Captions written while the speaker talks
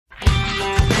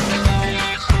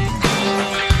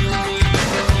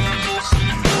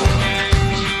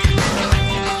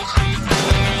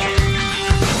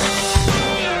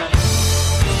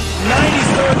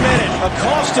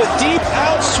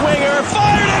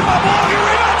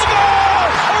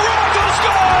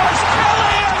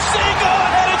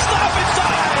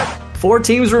Four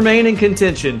teams remain in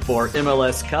contention for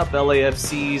MLS Cup.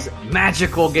 LAFC's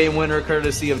magical game winner,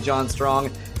 courtesy of John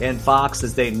Strong and Fox,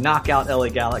 as they knock out LA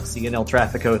Galaxy and El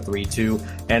Tráfico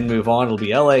 3-2 and move on. It'll be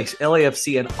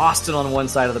LAFC and Austin on one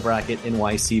side of the bracket,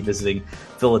 NYC visiting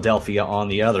Philadelphia on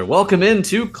the other. Welcome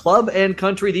into Club and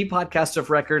Country, the podcast of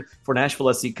record for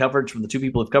Nashville SC coverage from the two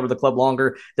people who've covered the club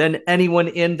longer than anyone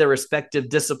in their respective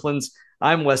disciplines.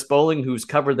 I'm Wes Bowling, who's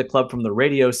covered the club from the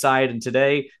radio side, and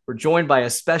today we're joined by a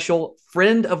special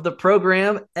friend of the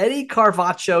program, Eddie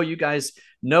Carvacho. You guys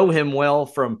know him well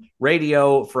from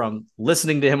radio, from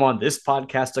listening to him on this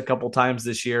podcast a couple times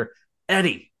this year.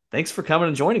 Eddie, thanks for coming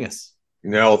and joining us.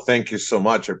 No, thank you so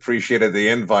much. I appreciated the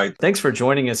invite. Thanks for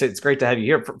joining us. It's great to have you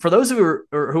here. For those who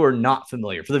are not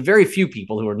familiar, for the very few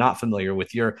people who are not familiar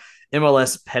with your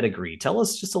MLS pedigree, tell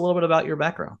us just a little bit about your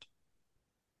background.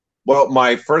 Well,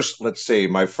 my first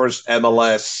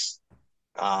MLS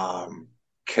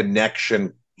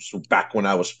connection was back when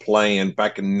I was playing,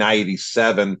 back in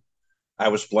 97. I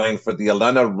was playing for the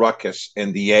Atlanta Ruckus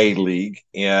in the A-League,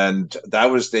 and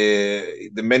that was the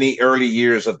many early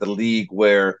years of the league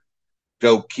where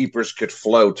goalkeepers could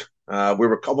float. We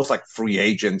were almost like free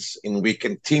agents, and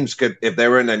teams could, if they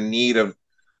were in a need of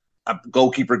a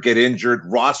goalkeeper get injured,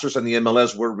 rosters in the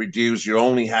MLS were reduced. You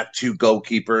only had two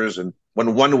goalkeepers, and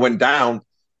when one went down,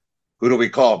 who do we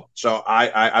call? So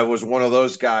I was one of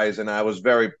those guys, and I was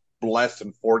very blessed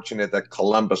and fortunate that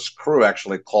Columbus Crew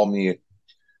actually called me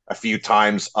a few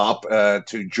times up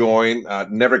to join.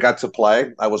 Never got to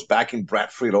play. I was backing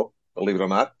Brad Friedel, believe it or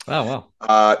not. Oh,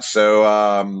 wow.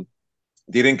 So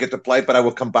didn't get to play, but I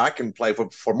will come back and play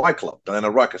for my club, the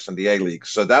Atlanta Ruckus in the A-League.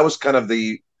 So that was kind of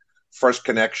the first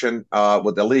connection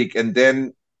with the league. And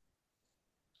then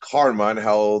karma and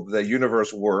how the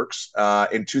universe works.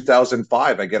 In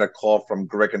 2005, I get a call from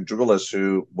Greg Andrulis,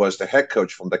 who was the head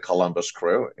coach from the Columbus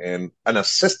Crew and an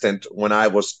assistant when I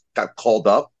got called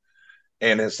up,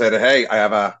 and he said, "Hey, I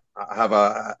have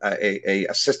a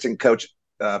assistant coach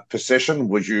position.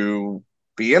 Would you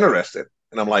be interested?"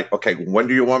 And I'm like, "Okay, when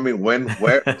do you want me? When?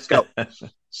 Where? Let's go."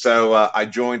 So I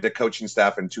joined the coaching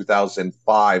staff in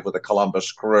 2005 with the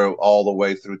Columbus Crew all the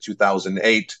way through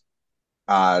 2008.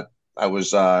 I was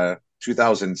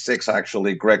 2006,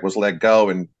 actually. Greg was let go,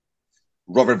 and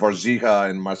Robert Varzija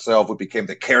and myself, we became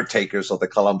the caretakers of the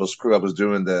Columbus Crew. I was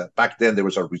doing back then there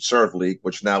was a reserve league,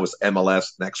 which now is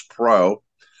MLS Next Pro.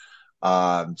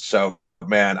 So,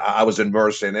 man, I was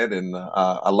immersed in it, and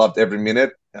I loved every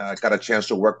minute. I got a chance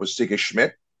to work with Sigi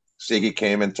Schmidt. Sigi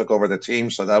came and took over the team,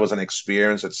 so that was an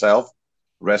experience itself.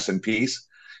 Rest in peace.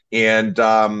 And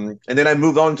then I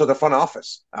moved on to the front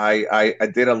office. I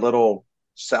did a little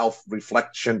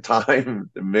self-reflection time,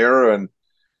 the mirror, and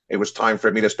it was time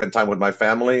for me to spend time with my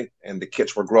family, and the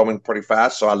kids were growing pretty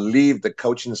fast. So I leave the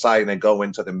coaching side and I go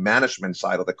into the management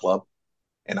side of the club,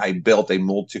 and I built a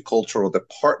multicultural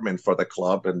department for the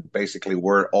club and basically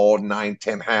wear all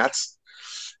 9-10 hats.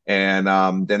 And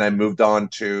then I moved on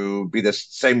to be the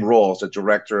same role as a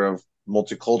director of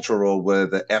multicultural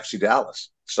with the FC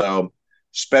Dallas. So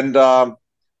spend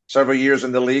several years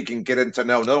in the league and getting to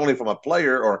know not only from a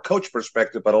player or a coach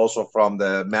perspective, but also from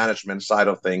the management side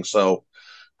of things. So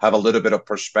have a little bit of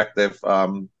perspective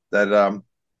that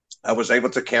I was able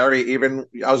to carry. Even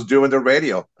I was doing the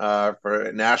radio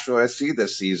for Nashville SC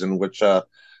this season, which there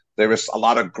was a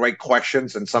lot of great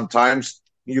questions. And sometimes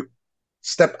you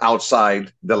step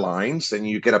outside the lines and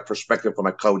you get a perspective from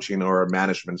a coaching or a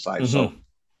management side. Mm-hmm. So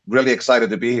really excited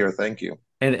to be here. Thank you.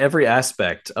 And every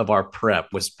aspect of our prep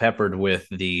was peppered with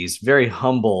these very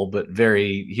humble but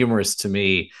very humorous to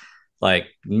me, like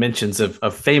mentions of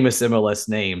famous MLS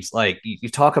names. Like you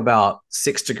talk about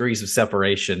 6 degrees of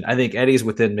separation. I think Eddie's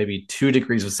within maybe 2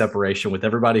 degrees of separation with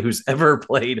everybody who's ever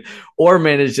played or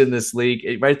managed in this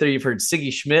league. Right there, you've heard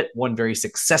Sigi Schmidt, one very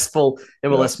successful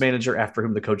MLS manager after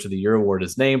whom the Coach of the Year award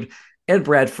is named, and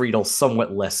Brad Friedel,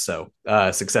 somewhat less so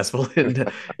successful in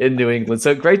New England.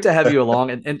 So great to have you along.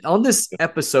 And on this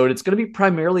episode, it's going to be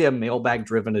primarily a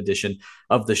mailbag-driven edition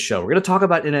of the show. We're going to talk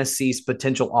about NSC's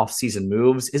potential off-season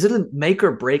moves. Is it a make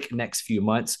or break next few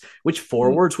months? Which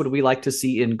forwards would we like to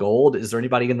see in gold? Is there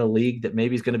anybody in the league that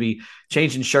maybe is going to be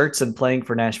changing shirts and playing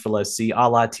for Nashville SC, a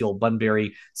la Teal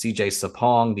Bunbury, CJ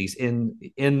Sapong, these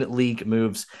in-league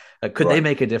moves? Could they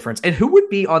make a difference? And who would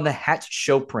be on the Hatch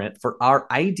show print for our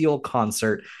ideal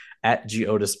concert at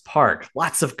Geodis Park?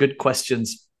 Lots of good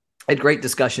questions and great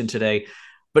discussion today.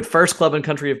 But first, Club and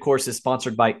Country, of course, is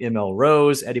sponsored by ML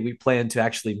Rose. Eddie, we plan to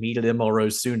actually meet at ML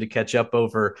Rose soon to catch up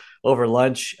over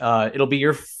lunch. It'll be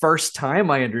your first time,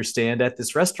 I understand, at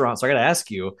this restaurant. So I got to ask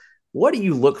you, what do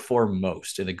you look for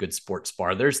most in a good sports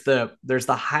bar? There's the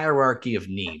hierarchy of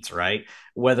needs, right?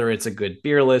 Whether it's a good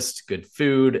beer list, good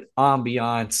food,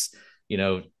 ambiance,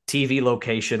 TV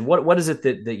location. What is it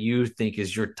that you think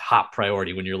is your top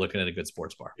priority when you're looking at a good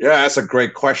sports bar? Yeah, that's a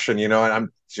great question. And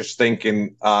I'm just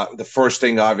thinking the first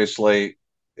thing, obviously,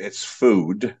 it's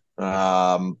food.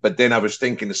 But then I was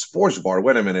thinking the sports bar.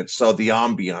 Wait a minute. So the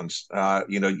ambiance,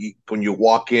 when you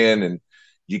walk in and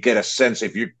you get a sense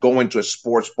if you're going to a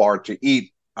sports bar to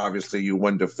eat, obviously you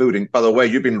want the food. And by the way,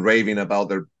 you've been raving about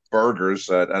their burgers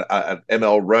at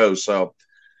ML Rose. So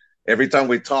every time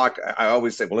we talk, I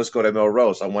always say, well, let's go to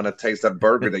Melrose. I want to taste that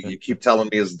burger that you keep telling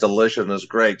me is delicious and is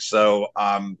great. So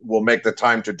we'll make the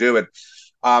time to do it.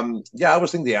 Yeah, I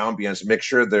was thinking the ambience, make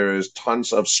sure there's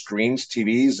tons of screens,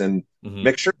 TVs, and Mm-hmm.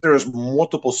 make sure there's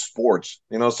multiple sports.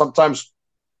 Sometimes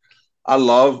I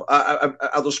love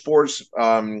other sports,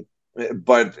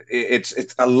 but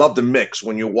it's I love the mix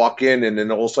when you walk in and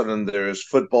then all of a sudden there's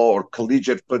football or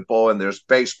collegiate football and there's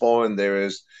baseball and there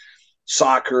is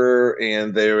soccer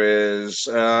and there is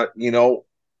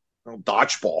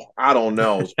dodgeball. I don't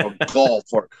know, or golf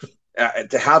or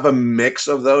to have a mix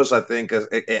of those. I think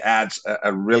it adds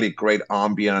a really great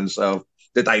ambiance of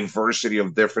the diversity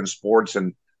of different sports,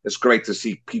 and it's great to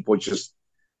see people just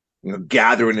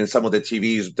gathering in some of the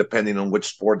TVs depending on which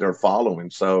sport they're following.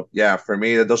 So yeah, for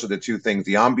me, those are the two things: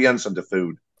 the ambience and the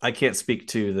food. I can't speak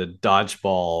to the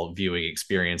dodgeball viewing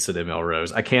experience at ML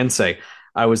Rose. I can say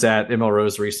I was at ML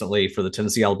Rose recently for the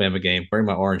Tennessee Alabama game, wearing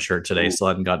my orange shirt today. Ooh. Still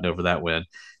hadn't gotten over that win.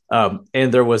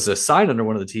 And there was a sign under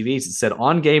one of the TVs that said,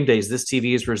 "On game days, this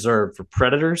TV is reserved for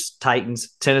Predators,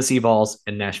 Titans, Tennessee Vols,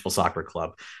 and Nashville Soccer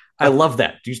Club." I love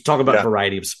that. You talk about Yeah,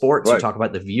 variety of sports. You right, talk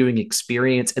about the viewing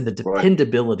experience and the right,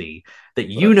 dependability that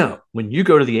right, when you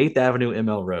go to the 8th Avenue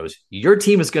ML Rose, your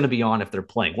team is going to be on if they're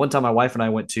playing. One time, my wife and I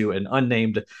went to an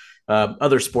unnamed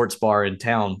other sports bar in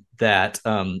town that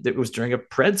it was during a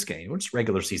Preds game, which is a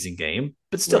regular season game,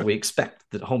 but still right. we expect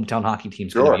the hometown hockey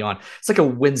team's going to be Sure. on. It's like a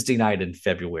Wednesday night in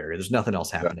February. There's nothing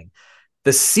else Yeah. happening.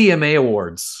 The CMA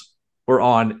Awards were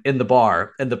on in the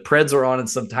bar, and the Preds are on in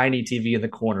some tiny TV in the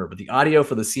corner. But the audio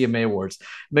for the CMA Awards,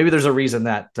 maybe there's a reason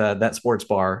that that sports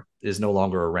bar is no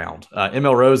longer around.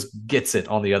 ML Rose gets it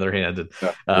on the other hand,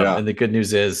 Yeah. Yeah. and the good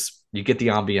news is you get the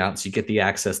ambiance, you get the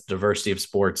access, the diversity of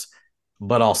sports,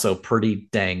 but also pretty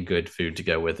dang good food to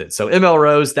go with it. So ML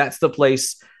Rose, that's the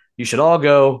place you should all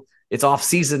go. It's off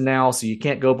season now, so you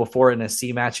can't go before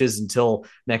NSC matches until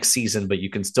next season, but you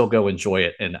can still go enjoy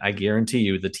it. And I guarantee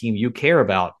you, the team you care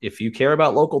about, if you care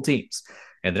about local teams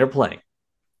and they're playing,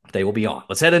 they will be on.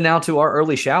 Let's head in now to our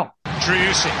early shout.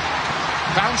 Driussi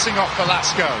bouncing off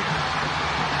Velasco.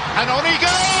 And on he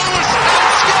goes!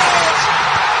 And scores!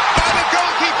 By the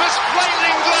goalkeeper's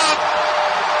flailing glove!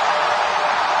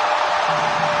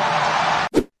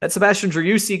 That Sebastian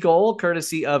Driussi goal,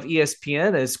 courtesy of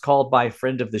ESPN, is called by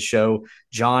friend of the show,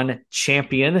 John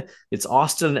Champion. It's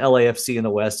Austin and LAFC in the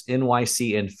West,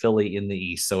 NYC and Philly in the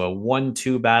East. So a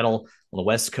 1-2 battle on the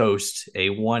West Coast, a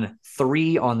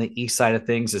 1-3 on the East side of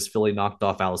things as Philly knocked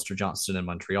off Alistair Johnston in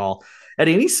Montreal.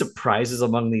 Eddie, any surprises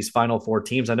among these final four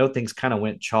teams? I know things kind of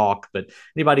went chalk, but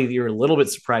anybody that you're a little bit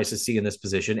surprised to see in this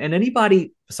position, and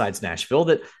anybody besides Nashville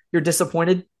that you're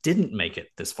disappointed didn't make it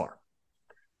this far?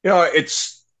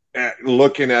 It's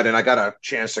looking at it, and I got a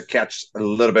chance to catch a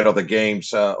little bit of the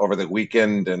games over the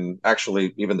weekend and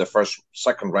actually even the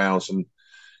second rounds. And,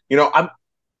 I'm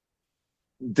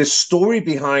the story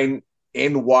behind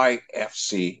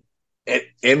NYFC,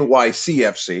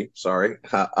 NYCFC, sorry,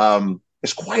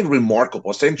 is quite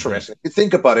remarkable. It's interesting. If you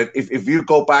think about it, if you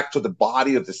go back to the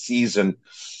body of the season,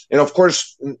 and of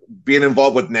course, being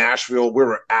involved with Nashville, we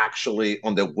were actually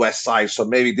on the west side, so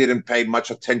maybe didn't pay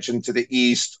much attention to the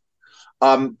east.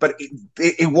 But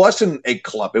it wasn't a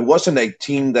club. It wasn't a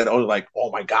team that was like, oh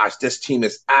my gosh, this team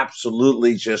is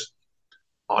absolutely just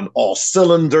on all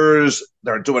cylinders.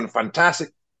 They're doing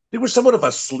fantastic. They were somewhat of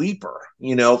a sleeper,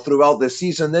 throughout the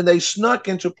season. Then they snuck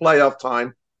into playoff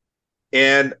time,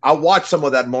 and I watched some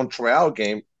of that Montreal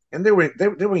game, and they were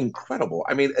incredible.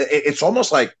 I mean, it's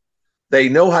almost like they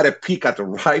know how to peak at the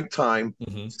right time.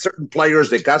 Mm-hmm. Certain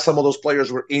players, they got some of those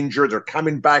players were injured. They're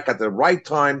coming back at the right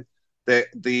time.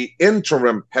 The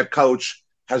interim head coach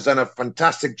has done a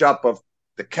fantastic job of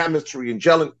the chemistry and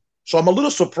gelling. So I'm a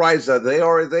little surprised that they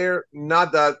are there.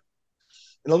 Not that,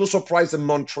 and a little surprised in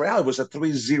Montreal. It was a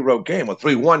 3-0 game, a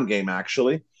 3-1 game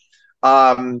actually.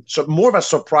 So more of a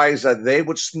surprise that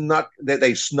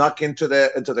they snuck into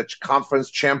the conference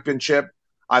championship.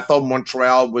 I thought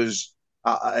Montreal was,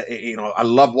 I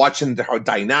love watching how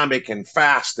dynamic and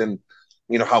fast and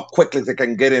how quickly they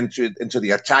can get into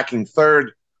the attacking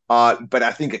third. But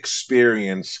I think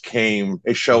experience came.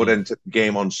 It showed into the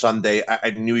game on Sunday.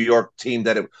 A New York team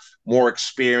that more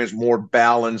experience, more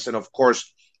balance, and of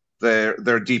course their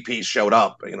DPs showed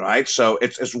up. Right? So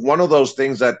it's one of those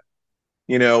things that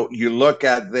you look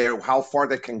at how far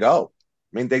they can go.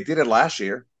 I mean, they did it last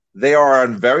year. They are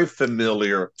in very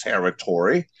familiar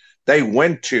territory. They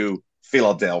went to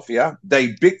Philadelphia.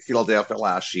 They beat Philadelphia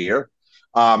last year,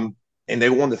 and they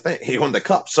won the thing. He won the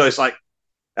cup. So it's like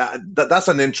that's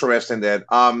an interesting that.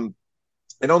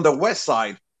 And on the West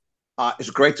side, it's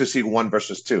great to see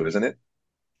 1-2, isn't it?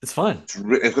 It's fun. It's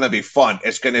going to be fun.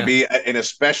 It's going to be, and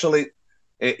especially,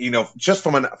 just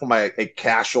from a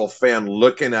casual fan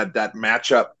looking at that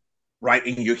matchup, right?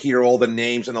 And you hear all the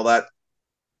names and all that.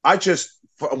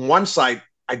 On one side,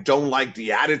 I don't like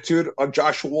the attitude of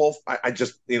Joshua Wolf. I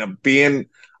just, being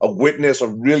a witness or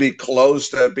really close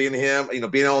to being him,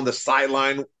 being on the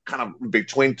sideline, kind of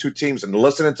between two teams and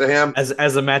listening to him.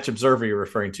 As a match observer, you're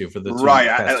referring to for the two right.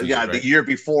 right? The year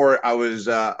before, I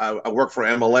worked for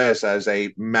MLS as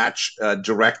a match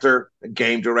director,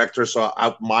 game director. So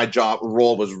my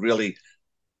role was really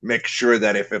make sure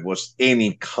that if it was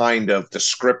any kind of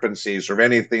discrepancies or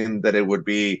anything, that it would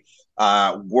be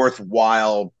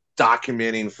worthwhile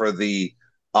documenting for the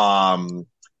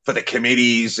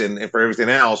committees and for everything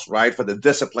else, right? For the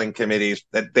discipline committees,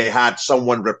 that they had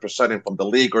someone representing from the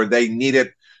league, or they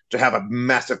needed to have a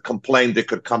massive complaint that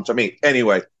could come to me.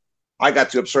 Anyway, I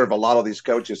got to observe a lot of these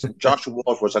coaches. Joshua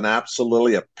Wolf was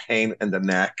absolutely a pain in the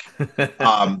neck,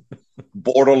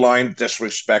 borderline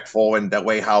disrespectful in the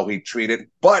way how he treated.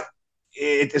 But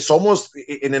it's almost,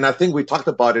 and then I think we talked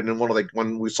about it in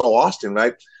when we saw Austin,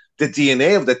 right? The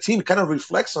DNA of the team kind of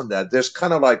reflects on that. There's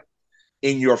kind of like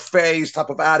in your face type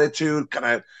of attitude, kind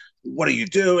of, what are you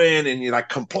doing? And you're like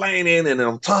complaining, and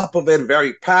on top of it,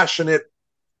 very passionate.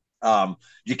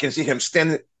 You can see him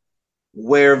standing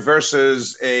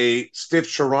versus a Steve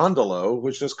Cherundolo,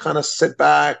 which is kind of sit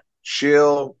back,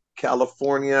 chill,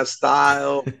 California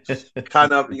style,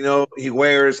 kind of, he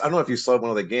wears, I don't know if you saw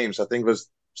one of the games. I think it's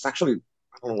actually,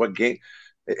 I don't know what game.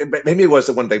 Maybe it was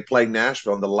when they played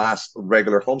Nashville in the last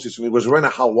regular home season. He was wearing a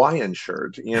Hawaiian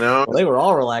shirt, Well, they were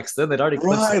all relaxed then. They'd already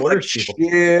clinched like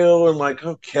chill and like,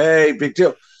 okay, big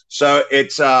deal. So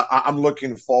it's I'm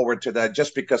looking forward to that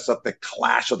just because of the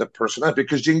clash of the personality.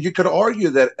 Because you could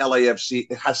argue that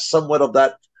LAFC has somewhat of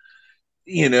that,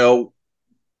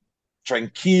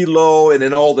 tranquilo, and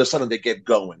then all of a sudden they get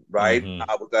going, right?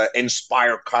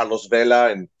 Inspire Carlos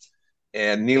Vela,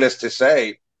 and needless to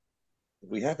say,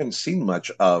 we haven't seen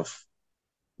much of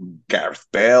Gareth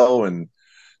Bale and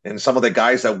some of the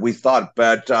guys that we thought.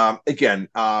 But again,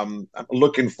 I'm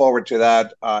looking forward to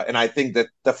that. And I think that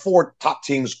the 4 top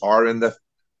teams are in the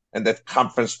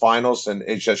conference finals, and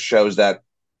it just shows that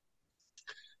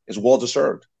it's well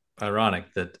deserved.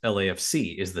 Ironic that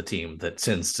LAFC is the team that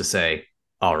tends to say,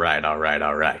 all right,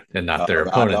 and not their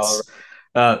opponents.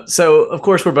 So, of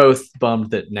course, we're both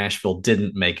bummed that Nashville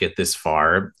didn't make it this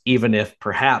far, even if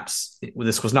perhaps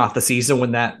this was not the season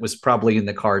when that was probably in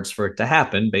the cards for it to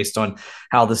happen, based on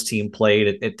how this team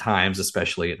played at times,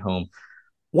 especially at home.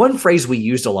 One phrase we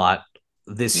used a lot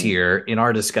this year in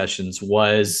our discussions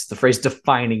was the phrase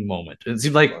defining moment. It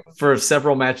seemed like for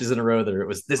several matches in a row there, it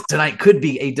was this tonight could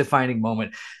be a defining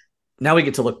moment. Now we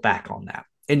get to look back on that.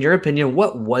 In your opinion,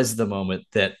 what was the moment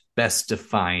that best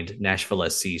defined Nashville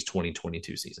SC's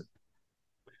 2022 season?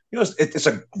 It's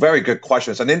a very good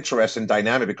question. It's an interesting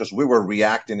dynamic because we were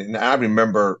reacting, and I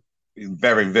remember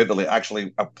very vividly,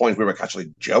 actually, at points we were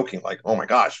actually joking, like, oh my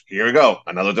gosh, here we go,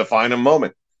 another defining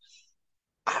moment.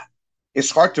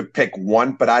 It's hard to pick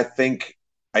one, but I think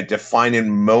a defining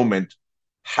moment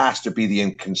has to be the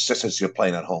inconsistency of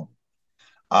playing at home.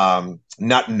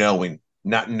 Not knowing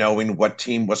what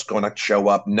team was going to show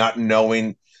up, not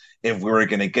knowing if we were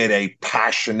going to get a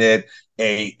passionate,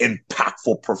 a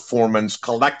impactful performance,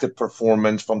 collective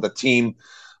performance from the team.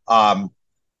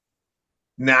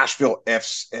 Nashville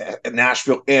ends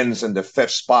in the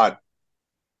 5th spot,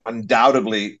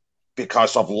 undoubtedly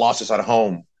because of losses at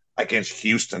home against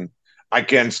Houston,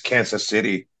 against Kansas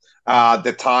City,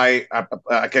 the tie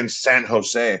against San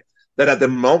Jose. That at the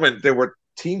moment there were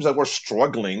teams that were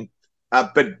struggling,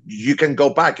 but you can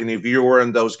go back, and if you were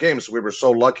in those games, we were so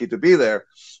lucky to be there.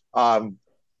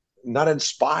 Not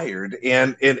inspired,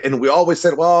 and we always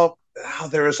said, well,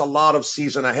 there is a lot of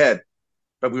season ahead,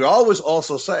 but we always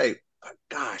also say,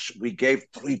 gosh, we gave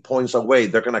 3 points away.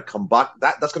 They're going to come back.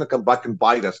 That's going to come back and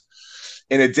bite us,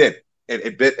 and it did.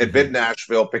 It bit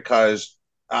Nashville because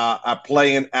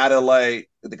playing at LA,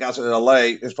 the guys in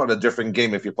LA is probably a different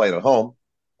game if you play at home.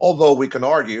 Although we can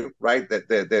argue, right,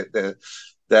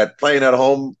 that playing at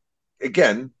home,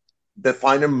 again,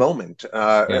 defining moment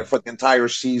Yeah. for the entire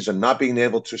season, not being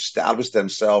able to establish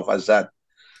themselves as that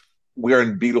we're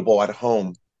unbeatable at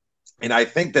home. And I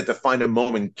think that the final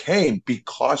moment came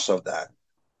because of that,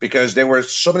 because they were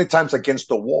so many times against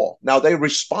the wall. Now they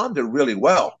responded really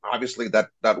well. Obviously,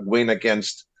 that win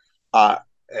against uh,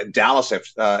 Dallas,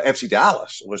 FC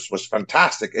Dallas was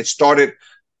fantastic. It started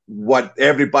what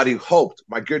everybody hoped.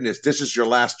 My goodness, this is your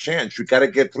last chance. You got to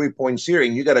get 3 points here,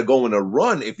 and you got to go in a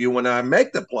run if you want to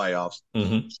make the playoffs.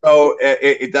 Mm-hmm. So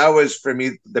that was for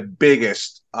me the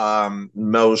biggest,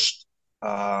 most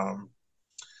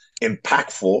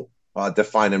impactful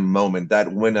defining moment,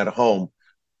 that win at home.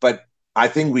 But I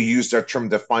think we use that term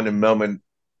defining moment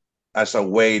as a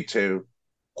way to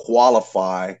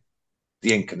qualify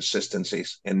the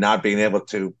inconsistencies and not being able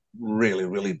to really,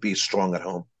 really be strong at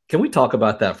home. Can we talk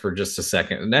about that for just a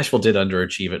second? Nashville did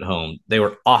underachieve at home. They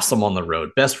were awesome on the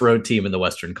road. Best road team in the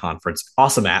Western Conference.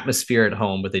 Awesome atmosphere at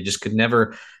home, but they just could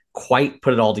never quite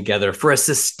put it all together for a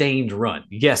sustained run.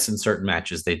 Yes, in certain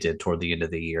matches they did toward the end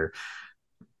of the year,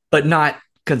 but not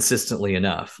consistently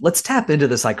enough. Let's tap into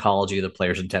the psychology of the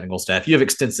players and technical staff. You have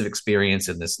extensive experience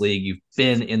in this league. You've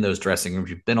been in those dressing rooms.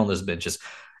 You've been on those benches.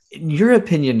 In your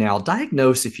opinion now,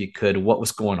 diagnose, if you could, what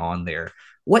was going on there.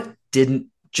 What didn't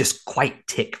just quite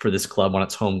tick for this club on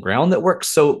its home ground that worked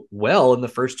so well in the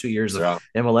first 2 years of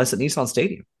MLS at Nissan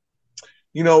Stadium?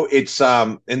 It's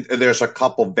and there's a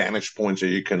couple vantage points that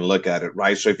you can look at it,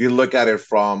 right? So if you look at it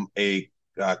from a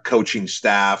coaching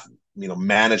staff,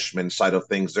 management side of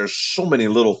things, there's so many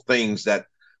little things that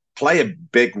play a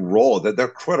big role, that they're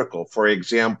critical. For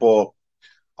example,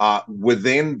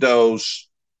 within those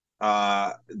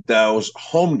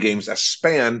home games that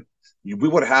span, we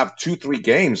would have 2-3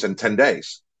 games in 10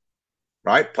 days,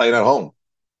 right? Playing at home.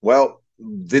 Well,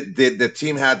 the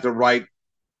team had the right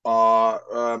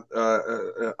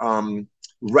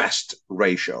rest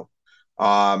ratio.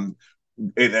 I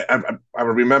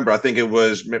remember, I think it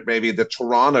was maybe the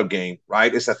Toronto game,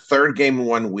 right? It's a third game in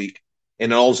 1 week,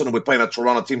 and all of a sudden we're playing a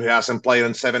Toronto team who hasn't played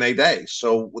in 7-8 days.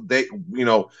 So they,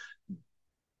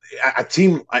 a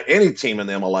team, any team in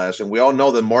the MLS, and we all know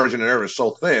the margin of error is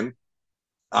so thin.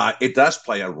 It does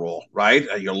play a role,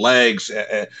 right? Your legs,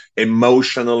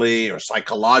 emotionally or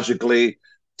psychologically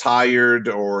tired,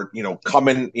 or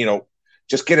coming,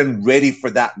 just getting ready for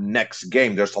that next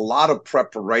game. There's a lot of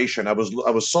preparation.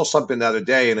 I saw something the other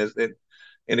day, and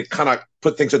it kind of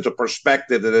put things into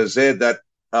perspective. That is it that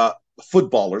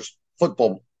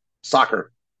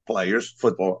soccer players,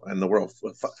 football in the world,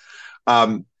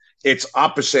 it's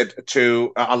opposite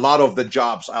to a lot of the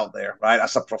jobs out there, right?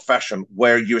 As a profession,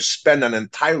 where you spend an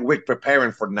entire week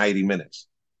preparing for 90 minutes.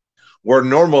 Where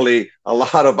normally a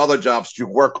lot of other jobs, you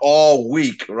work all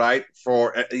week, right?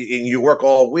 And you work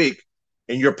all week,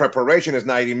 and your preparation is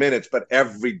 90 minutes, but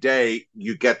every day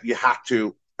you have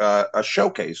to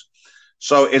showcase.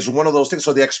 So it's one of those things.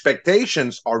 So the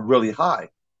expectations are really high.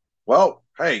 Well,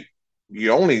 hey,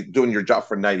 you're only doing your job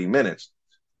for 90 minutes.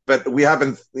 But we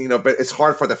haven't, but it's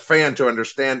hard for the fan to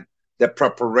understand the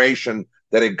preparation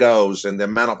that it goes, and the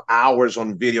amount of hours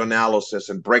on video analysis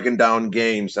and breaking down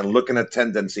games and looking at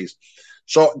tendencies.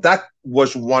 So that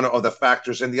was one of the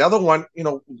factors. And the other one,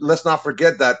 let's not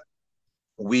forget that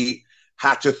we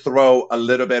had to throw a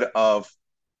little bit of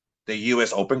the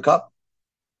U.S. Open Cup,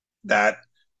 that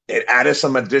it added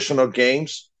some additional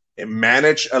games. It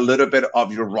managed a little bit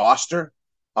of your roster.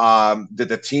 That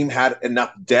the team had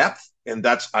enough depth, and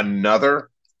that's another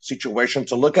situation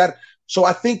to look at. So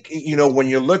I think, when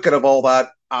you look at all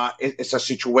that, it's a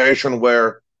situation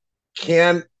where,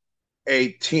 can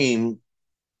a team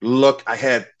look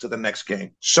ahead to the next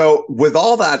game? So with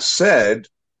all that said,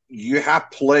 you have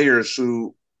players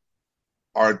who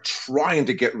are trying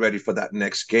to get ready for that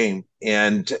next game.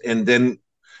 And then,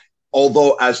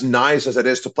 although as nice as it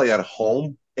is to play at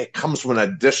home, it comes with an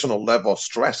additional level of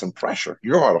stress and pressure.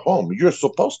 You're at home. You're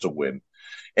supposed to win.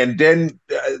 And then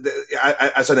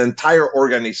as an entire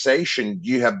organization,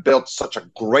 you have built such a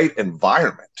great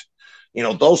environment.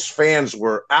 Those fans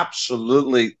were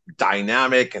absolutely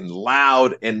dynamic and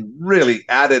loud and really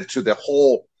added to the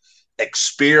whole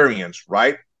experience,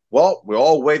 right? Well, we're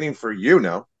all waiting for you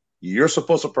now. You're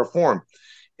supposed to perform.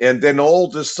 And then all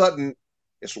of a sudden,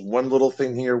 it's one little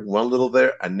thing here, one little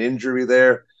there, an injury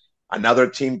there. Another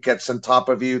team gets on top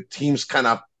of you. Teams kind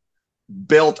of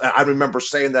built. I remember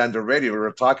saying that on the radio. We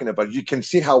were talking about, you can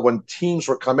see how when teams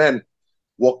were come in,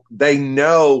 well, they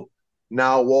know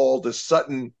now all of a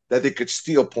sudden that they could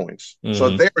steal points. Mm-hmm.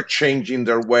 So they were changing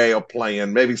their way of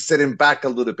playing, maybe sitting back a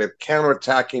little bit,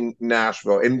 counterattacking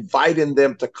Nashville, inviting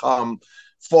them to come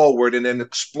forward and then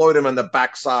exploit them on the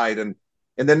backside. And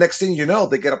And the next thing you know,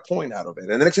 they get a point out of it.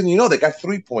 And the next thing you know, they got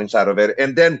 3 points out of it.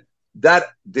 And then that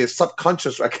the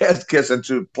subconscious, I guess, gets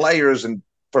into players and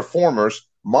performers'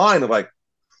 mind of like,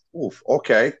 oof,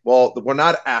 okay, well, we're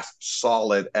not as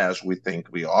solid as we think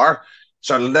we are.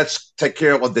 So let's take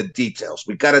care of the details.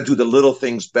 We got to do the little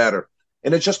things better.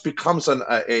 And it just becomes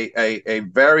a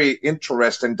very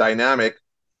interesting dynamic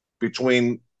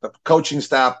between the coaching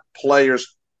staff,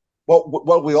 players.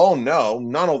 What we all know,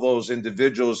 none of those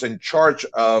individuals in charge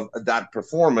of that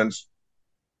performance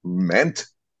meant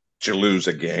to lose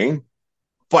a game.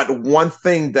 But one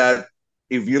thing that,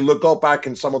 if you go back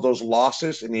in some of those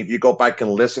losses, and if you go back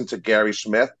and listen to Gary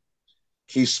Smith,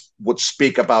 he would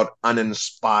speak about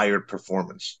uninspired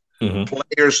performance. Mm-hmm.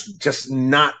 Players just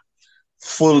not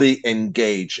fully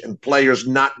engaged, and players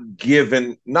not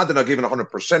given, not that not given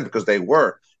 100% because they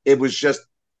were. It was just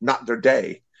not their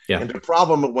day. Yeah. And the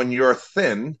problem when you're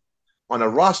thin on a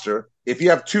roster, if you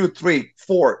have 2, 3,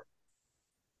 4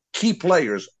 key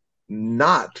players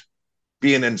not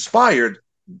being inspired,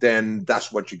 then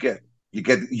that's what you get.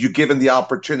 You're given the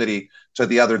opportunity to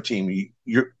the other team.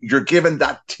 You're giving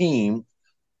that team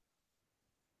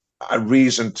a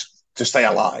reason to stay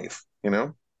alive, you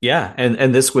know? Yeah.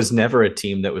 And this was never a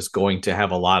team that was going to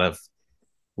have a lot of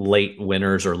late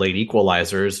winners or late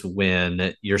equalizers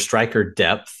when your striker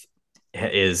depth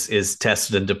is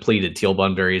tested and depleted. Teal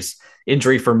Bunbury's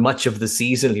injury for much of the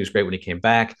season. He was great when he came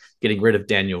back, getting rid of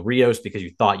Daniel Rios because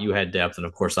you thought you had depth. And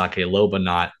of course, Ake Loba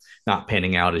not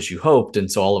panning out as you hoped.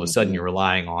 And so all of a sudden you're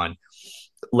relying on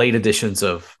late additions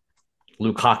of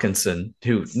Luke Hawkinson,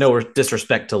 who, no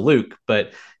disrespect to Luke,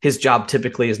 but his job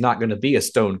typically is not going to be a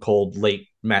stone cold late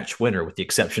match winner, with the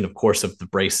exception, of course, of the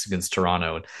brace against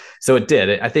Toronto. And so it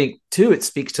did. I think, too, it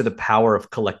speaks to the power of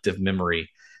collective memory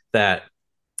that,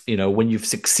 you know, when you've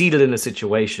succeeded in a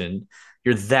situation,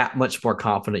 you're that much more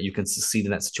confident you can succeed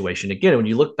in that situation. Again, when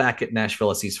you look back at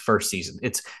Nashville SC's first season,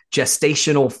 it's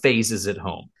gestational phases at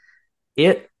home.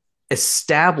 It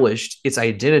established its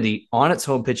identity on its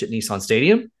home pitch at Nissan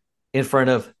Stadium in front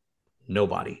of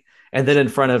nobody, and then in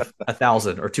front of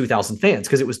 1,000 or 2,000 fans,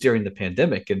 because it was during the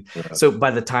pandemic. And so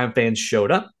by the time fans showed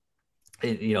up,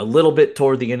 you know, a little bit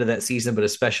toward the end of that season, but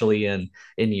especially in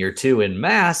year 2 in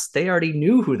mass, they already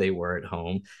knew who they were at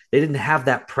home. They didn't have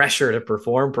that pressure to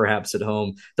perform perhaps at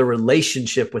home. The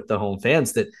relationship with the home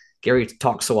fans that Gary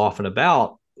talks so often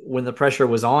about, when the pressure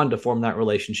was on to form that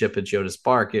relationship at Geodis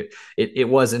Park, it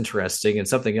was interesting. And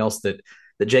something else that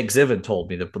Jake Zivin told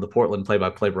me, the Portland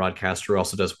play-by-play broadcaster who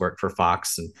also does work for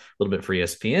Fox and a little bit for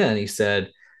ESPN, he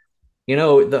said, you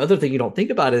know, the other thing you don't think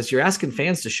about is you're asking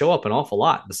fans to show up an awful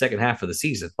lot in the second half of the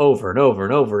season, over and over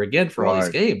and over again for all these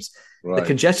games. The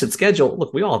congested schedule,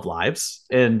 look, we all have lives,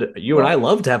 and you and I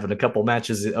loved having a couple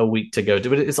matches a week to go to,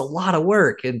 but it's a lot of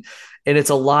work, and it's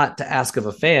a lot to ask of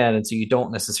a fan. And so you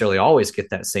don't necessarily always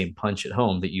get that same punch at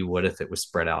home that you would if it was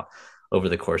spread out over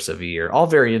the course of a year. All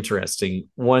very interesting.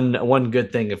 One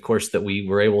good thing, of course, that we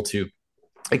were able to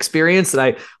experience that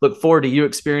I look forward to you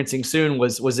experiencing soon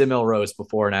was ML Rose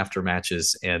before and after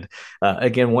matches. And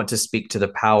again, want to speak to the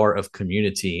power of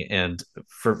community. And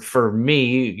for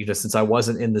me, you know, since I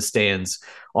wasn't in the stands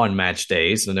on match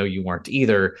days, I know you weren't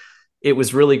either, it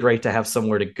was really great to have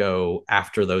somewhere to go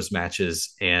after those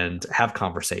matches and have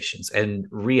conversations and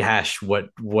rehash what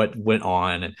went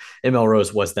on. And ML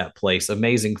Rose was that place.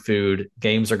 Amazing food.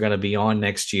 Games are going to be on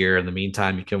next year. In the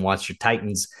meantime, you can watch your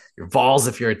Titans, your Vols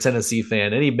if you're a Tennessee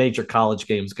fan. Any major college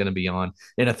game is going to be on.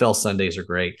 NFL Sundays are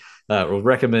great. We'll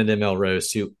recommend ML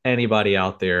Rose to anybody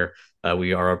out there.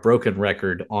 We are a broken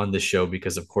record on the show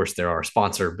because, of course, they're our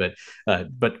sponsor.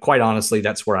 But quite honestly,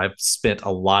 that's where I've spent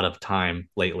a lot of time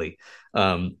lately.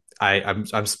 I'm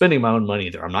spending my own money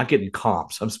there. I'm not getting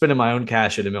comps. I'm spending my own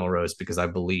cash at ML Rose because I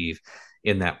believe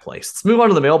in that place. Let's move on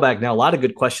to the mailbag now. A lot of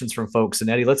good questions from folks. And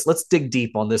Eddie, let's dig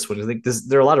deep on this one. I think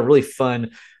there are a lot of really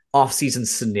fun off-season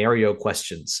scenario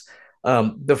questions.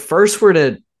 The first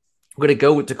I'm going to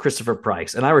go to Christopher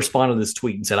Price. And I responded to this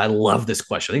tweet and said, I love this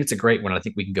question. I think it's a great one. I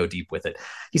think we can go deep with it.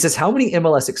 He says, how many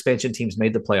MLS expansion teams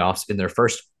made the playoffs in their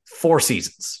first 4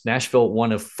 seasons? Nashville,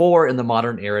 one of 4 in the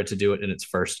modern era to do it in its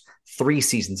first 3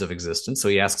 seasons of existence. So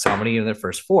he asks how many in their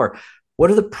first 4.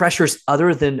 What are the pressures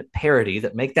other than parity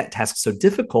that make that task so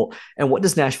difficult? And what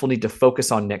does Nashville need to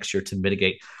focus on next year to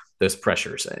mitigate those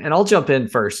pressures? And I'll jump in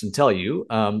first and tell you,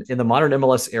 in the modern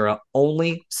MLS era,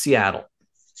 only Seattle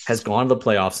has gone to the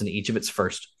playoffs in each of its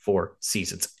first 4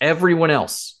 seasons. Everyone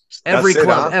else, every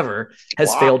club ever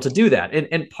has failed to do that.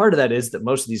 And part of that is that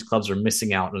most of these clubs are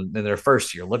missing out in their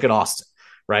first year. Look at Austin,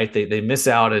 right? They miss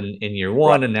out in year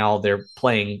 1, and now they're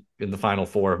playing in the Final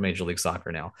Four of Major League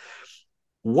Soccer now.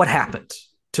 What happened?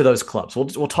 to those clubs.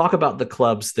 We'll talk about the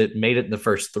clubs that made it in the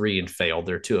first three and failed.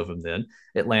 There are two of them then,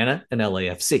 Atlanta and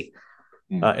LAFC.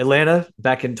 Atlanta,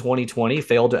 back in 2020,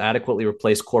 failed to adequately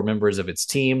replace core members of its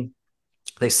team.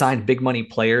 They signed big money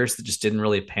players that just didn't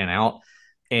really pan out.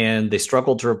 And they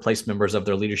struggled to replace members of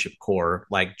their leadership core,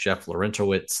 like Jeff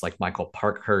Larentowicz, like Michael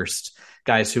Parkhurst,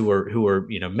 guys who were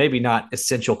maybe not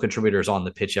essential contributors on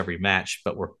the pitch every match,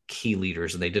 but were key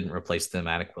leaders, and they didn't replace them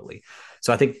adequately.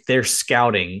 So I think their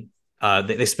scouting,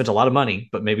 they spent a lot of money,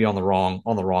 but maybe on the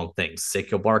wrong things.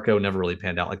 Sekio Barco never really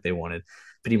panned out like they wanted.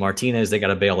 Pity Martinez, they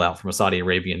got a bailout from a Saudi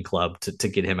Arabian club to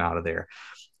get him out of there.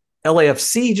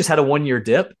 LAFC just had a 1 year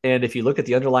dip. And if you look at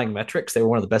the underlying metrics, they were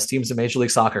one of the best teams in Major League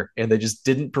Soccer, and they just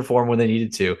didn't perform when they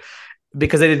needed to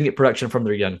because they didn't get production from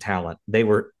their young talent. They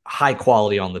were high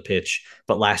quality on the pitch,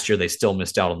 but last year they still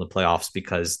missed out on the playoffs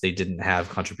because they didn't have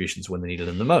contributions when they needed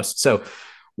them the most. So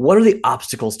what are the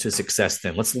obstacles to success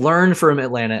then? Let's learn from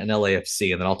Atlanta and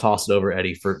LAFC, and then I'll toss it over,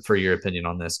 Eddie, for your opinion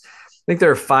on this. I think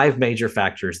there are 5 major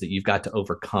factors that you've got to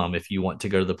overcome if you want to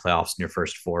go to the playoffs in your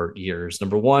first 4 years.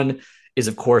 Number one is,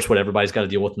 of course, what everybody's got to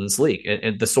deal with in this league,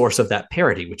 and the source of that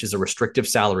parity, which is a restrictive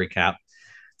salary cap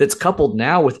that's coupled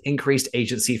now with increased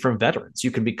agency from veterans.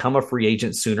 You can become a free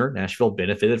agent sooner. Nashville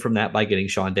benefited from that by getting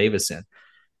Sean Davis in.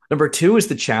 Number 2 is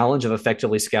the challenge of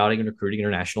effectively scouting and recruiting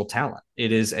international talent.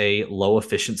 It is a low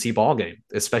efficiency ballgame,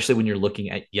 especially when you're looking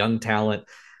at young talent.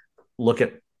 Look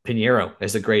at Pinheiro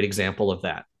as a great example of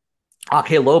that.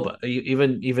 Ake Loba,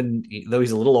 even though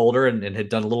he's a little older and had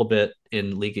done a little bit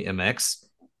in Liga MX,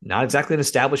 not exactly an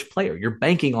established player. You're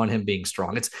banking on him being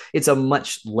strong. It's a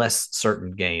much less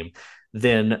certain game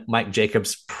than Mike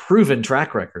Jacobs' proven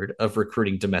track record of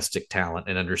recruiting domestic talent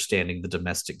and understanding the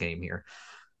domestic game here.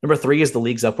 Number 3 is the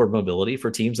league's upward mobility for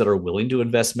teams that are willing to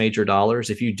invest major dollars.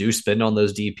 If you do spend on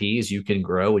those DPs, you can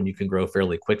grow, and you can grow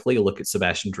fairly quickly. Look at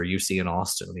Sebastian Driussi in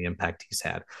Austin and the impact he's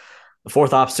had. The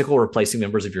 4th obstacle, replacing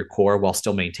members of your core while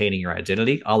still maintaining your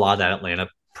identity, a la that Atlanta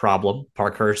problem.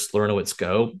 Parkhurst, Larentowicz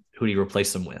go. Who do you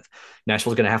replace them with?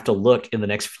 Nashville's going to have to look in the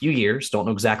next few years, don't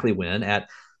know exactly when,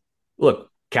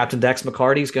 Captain Dax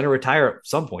McCarty is going to retire at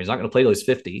some point. He's not going to play till he's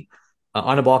 50.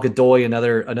 Anibal Godoy,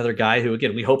 another guy who,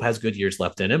 again, we hope has good years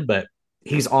left in him, but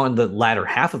he's on the latter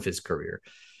half of his career.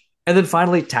 And then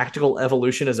finally, tactical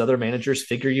evolution as other managers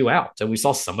figure you out. And we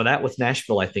saw some of that with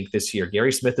Nashville, I think, this year.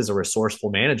 Gary Smith is a resourceful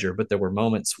manager, but there were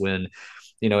moments when,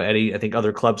 Eddie, I think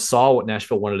other clubs saw what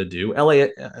Nashville wanted to do.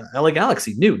 LA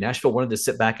Galaxy knew Nashville wanted to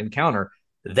sit back and counter.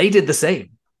 They did the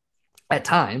same at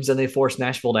times, and they forced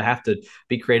Nashville to have to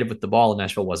be creative with the ball, and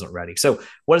Nashville wasn't ready. So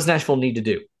what does Nashville need to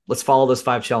do? Let's follow those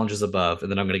 5 challenges above,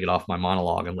 and then I'm going to get off my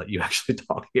monologue and let you actually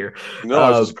talk here.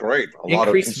 No, this is great.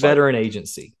 Increase veteran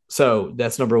agency. So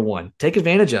that's number 1. Take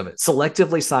advantage of it.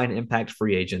 Selectively sign impact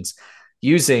free agents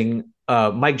using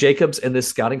Mike Jacobs and this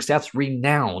scouting staff's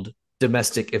renowned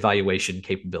domestic evaluation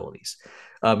capabilities.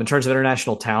 In terms of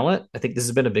international talent, I think this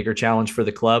has been a bigger challenge for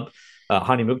the club.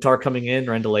 Hani Mukhtar coming in,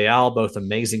 Randall Leal, both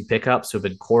amazing pickups who have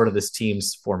been core to this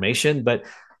team's formation, but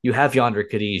you have Yonder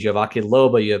Cadiz, you have Ake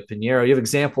Loba, you have Pinheiro, you have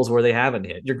examples where they haven't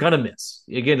hit. You're going to miss.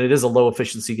 Again, it is a low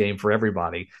efficiency game for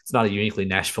everybody. It's not a uniquely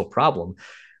Nashville problem,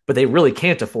 but they really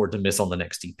can't afford to miss on the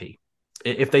next DP.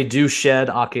 If they do shed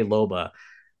Ake Loba,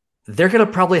 they're going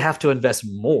to probably have to invest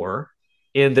more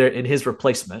in his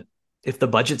replacement if the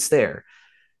budget's there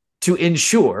to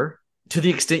ensure, to the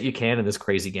extent you can in this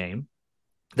crazy game,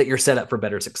 that you're set up for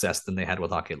better success than they had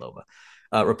with Ake Loba.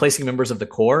 Replacing members of the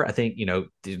core, I think,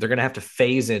 they're going to have to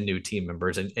phase in new team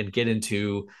members and get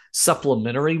into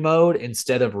supplementary mode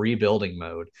instead of rebuilding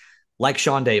mode, like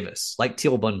Sean Davis, like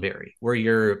Teal Bunbury, where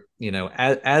you're,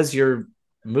 as you're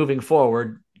moving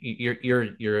forward, you're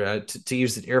to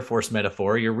use the Air Force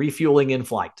metaphor, you're refueling in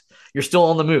flight. You're still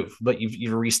on the move, but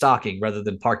you're restocking rather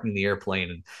than parking the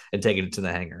airplane and taking it to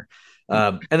the hangar.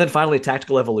 And then finally,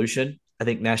 tactical evolution. I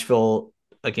think Nashville,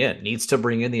 again, needs to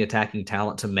bring in the attacking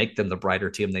talent to make them the brighter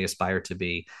team they aspire to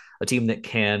be, a team that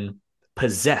can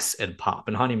possess and pop.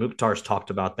 And Hani Mukhtar's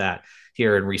talked about that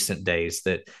here in recent days,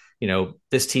 that,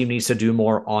 this team needs to do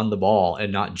more on the ball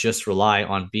and not just rely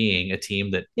on being a team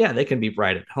that, they can be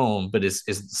bright at home, but is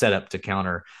set up to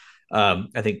counter.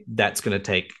 I think that's going to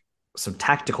take some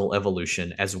tactical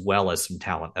evolution as well as some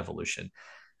talent evolution.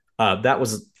 That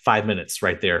was 5 minutes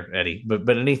right there, Eddie,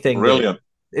 but anything brilliant.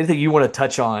 Anything you want to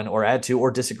touch on or add to or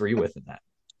disagree with in that?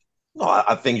 No,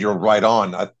 I think you're right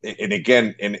on. And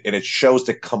again, it shows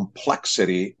the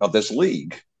complexity of this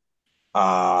league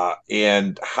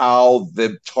and how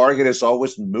the target is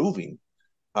always moving.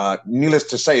 Needless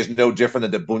to say, it's no different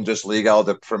than the Bundesliga or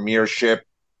the Premiership.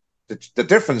 The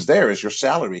difference there is your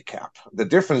salary cap. The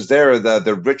difference there,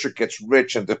 the richer gets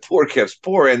rich and the poor gets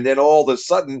poor. And then all of a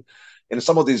sudden, in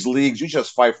some of these leagues, you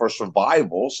just fight for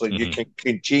survival so you can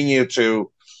continue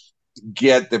to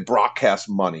get the broadcast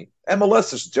money.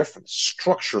 MLS is different,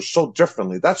 structured so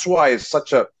differently. That's why it's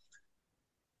such a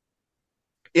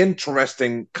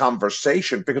interesting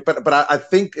conversation. But I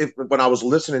think when I was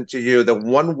listening to you, the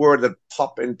one word that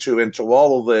popped into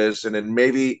all of this, and then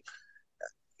maybe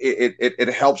it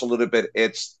helps a little bit,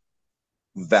 it's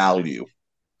value.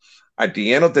 At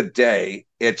the end of the day,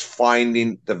 it's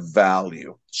finding the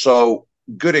value. So,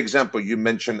 good example, you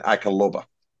mentioned Akaloba,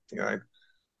 right?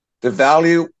 The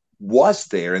value was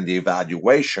there in the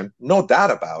evaluation, no doubt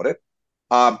about it.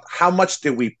 How much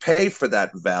did we pay for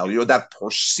that value, or that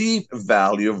perceived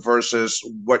value, versus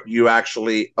what you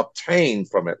actually obtained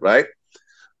from it, right?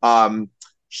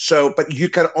 But you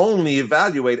can only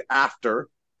evaluate after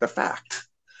the fact.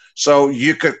 So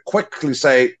you could quickly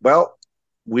say, well,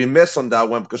 we missed on that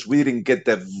one because we didn't get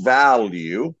the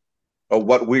value of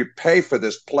what we pay for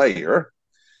this player.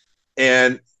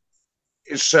 And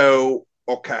so,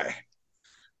 okay.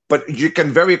 But you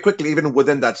can very quickly, even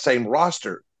within that same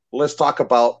roster, let's talk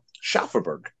about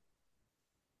Schafferberg.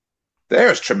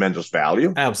 There's tremendous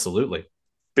value. Absolutely.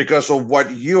 Because of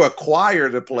what you acquire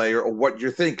the player or what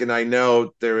you're thinking. I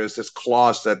know there is this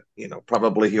clause that,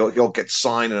 probably he'll get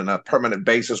signed on a permanent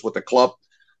basis with the club,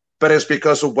 but it's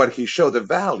because of what he showed, the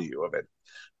value of it.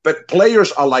 But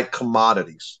players are like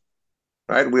commodities,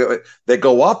 right? They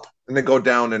go up and they go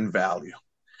down in value.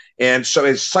 And so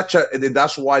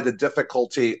that's why the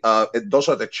difficulty, those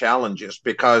are the challenges,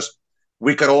 because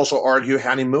we could also argue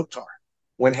Hani Mukhtar.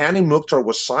 When Hani Mukhtar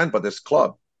was signed by this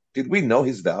club, did we know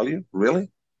his value? Really?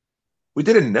 We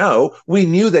didn't know. We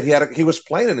knew that he was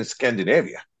playing in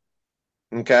Scandinavia.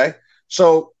 Okay?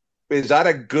 So is that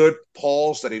a good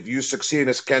pulse that if you succeed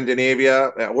in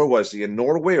Scandinavia, where was he? In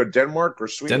Norway or Denmark or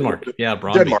Sweden? Denmark. Yeah,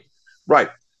 Brøndby. Denmark. Right.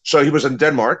 So he was in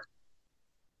Denmark.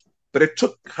 But it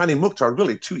took Hani Mukhtar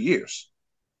really 2 years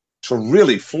to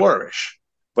really flourish.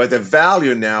 But the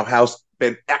value now has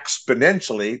been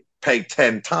exponentially paid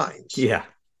 10 times. Yeah.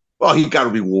 Well, he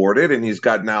got rewarded, and he's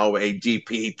got now a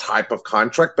DP type of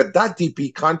contract. But that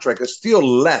DP contract is still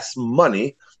less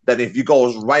money than if you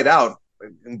go right out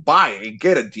and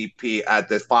get a DP at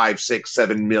the $5, $6,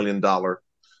 $7 million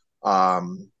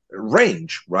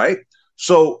range, right?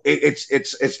 So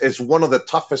it's one of the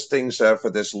toughest things for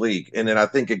this league. And then I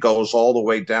think it goes all the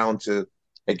way down to,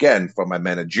 again, from a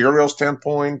managerial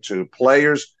standpoint to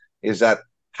players, is that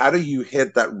how do you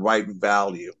hit that right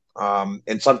value?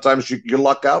 And sometimes you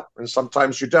luck out and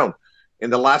sometimes you don't.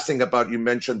 And the last thing about, you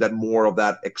mentioned that more of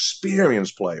that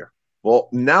experienced player. Well,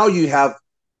 now you have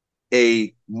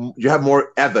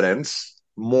more evidence,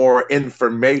 more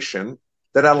information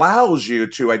that allows you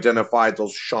to identify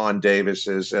those Sean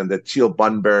Davises and the Teal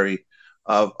Bunbury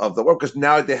of the world, because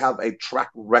now they have a track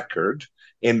record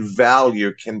and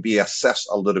value can be assessed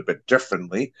a little bit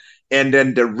differently. And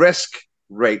then the risk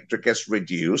rate gets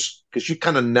reduced because you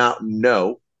kind of now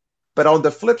know. But on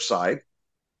the flip side,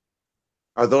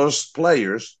 are those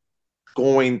players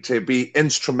going to be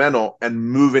instrumental in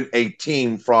moving a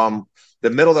team from the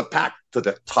middle of the pack to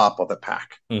the top of the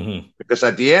pack? Mm-hmm. Because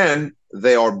at the end,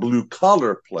 they are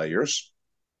blue-collar players.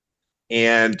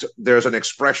 And there's an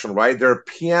expression, right? They're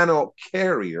piano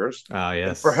carriers. Oh,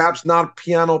 yes. Perhaps not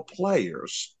piano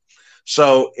players.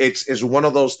 So it's one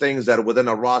of those things that within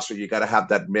a roster, you got to have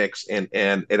that mix. And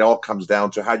it all comes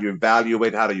down to how you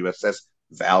evaluate, how do you assess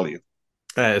value.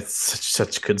 It's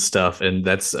such good stuff. And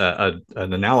that's an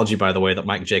analogy, by the way, that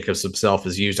Mike Jacobs himself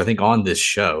has used, I think, on this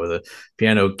show. The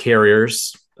piano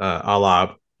carriers, a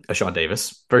la Sean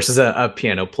Davis, versus a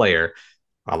piano player,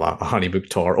 a la Hani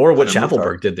Mukhtar, or what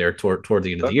Schaffelberg did there toward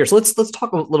the end of the year. So let's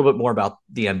talk a little bit more about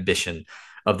the ambition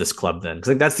of this club then, because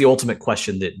I think that's the ultimate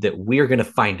question that we're going to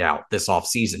find out this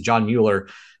offseason. John Mueller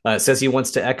says he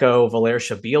wants to echo Valer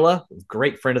Shabila,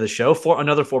 great friend of the show, for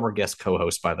another former guest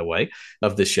co-host, by the way,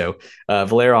 of this show.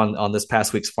 Valer on this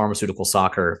past week's Pharmaceutical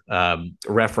Soccer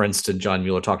referenced, and John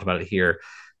Mueller talked about it here,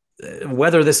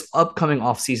 whether this upcoming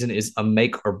offseason is a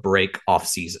make or break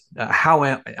offseason.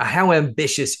 How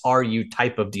ambitious are you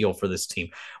type of deal for this team?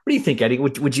 What do you think, Eddie?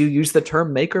 Would you use the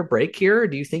term make or break here? Or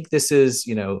do you think this is,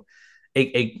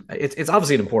 it's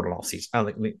obviously an important offseason. I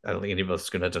don't think any of us is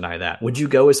going to deny that. Would you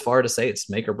go as far to say it's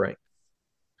make or break?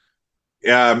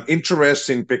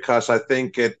 Interesting, because I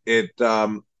think it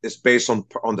is based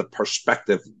on the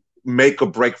perspective. Make or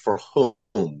break for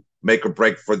whom? Make or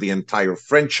break for the entire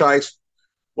franchise?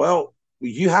 Well,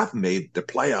 you have made the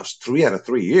playoffs 3 out of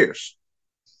 3 years.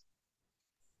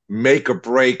 Make or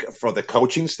break for the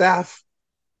coaching staff?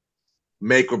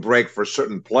 Make or break for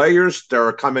certain players that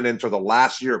are coming into the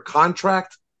last year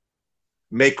contract?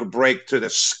 make or break to the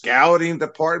scouting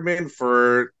department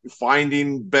for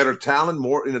finding better talent,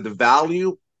 more the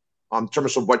value in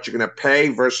terms of what you're going to pay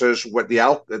versus what the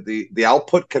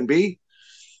output can be?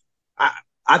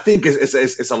 I think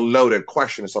it's a loaded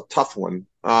question. It's a tough one.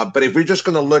 But if we're just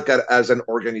going to look at it as an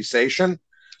organization,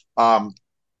 I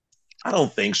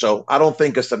don't think so. I don't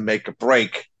think it's a make or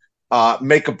break.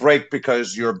 Make a break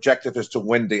because your objective is to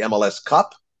win the MLS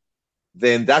Cup,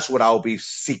 then that's what I'll be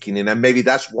seeking. And maybe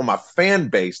that's from my fan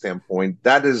base standpoint.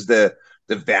 That is the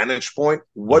vantage point.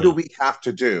 What do we have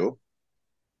to do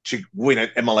to win an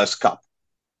MLS Cup?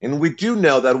 And we do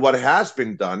know that what has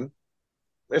been done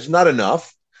is not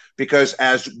enough, because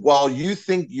while you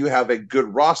think you have a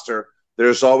good roster,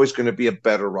 there's always going to be a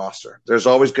better roster. There's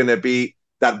always going to be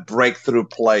that breakthrough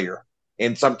player.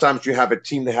 And sometimes you have a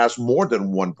team that has more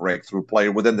than one breakthrough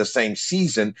player within the same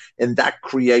season, and that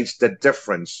creates the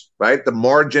difference, right? The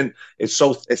margin is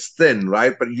thin,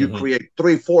 right? But you create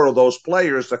 3-4 of those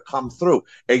players that come through.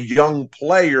 A young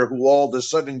player who all of a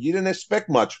sudden you didn't expect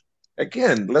much.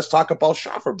 Again, let's talk about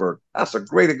Schafferberg. That's a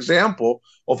great example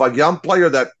of a young player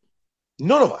that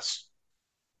none of us,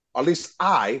 at least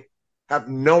I, have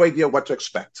no idea what to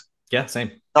expect. Yeah,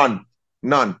 same.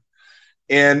 None.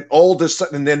 And all of a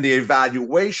sudden, and then the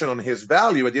evaluation on his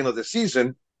value at the end of the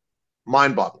season,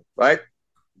 mind-boggling, right?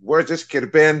 Where's this kid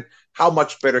been? How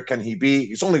much better can he be?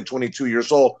 He's only 22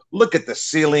 years old. Look at the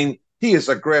ceiling. He is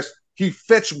aggressive. He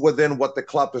fits within what the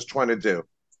club is trying to do.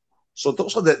 So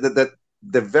those are the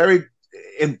very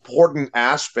important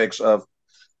aspects of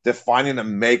defining a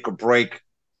make or break.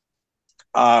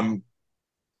 As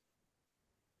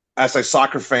a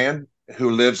soccer fan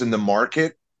who lives in the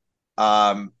market,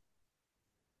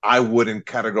 I wouldn't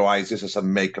categorize this as a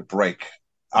make or break.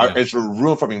 Is there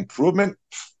room for improvement?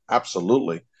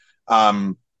 Absolutely.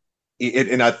 And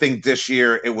I think this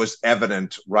year it was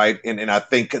evident, right? And I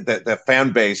think that the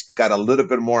fan base got a little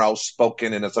bit more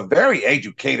outspoken, and it's a very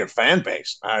educated fan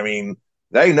base. I mean,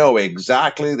 they know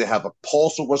exactly, they have a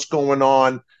pulse of what's going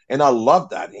on. And I love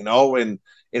that, and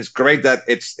it's great that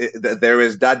that there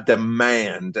is that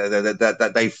demand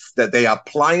that they are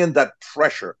applying that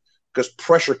pressure, because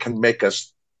pressure can make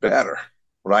us better,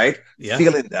 right? Yeah.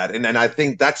 Feeling that, and I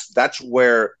think that's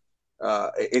where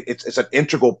it's an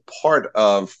integral part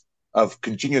of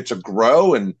continuing to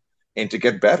grow and to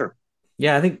get better.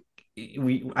 Yeah, I think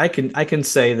I can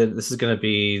say that this is going to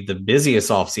be the busiest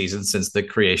offseason since the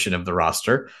creation of the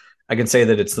roster. I can say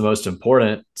that it's the most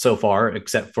important so far,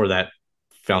 except for that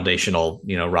foundational,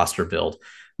 roster build.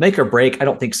 Make or break, I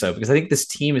don't think so, because I think this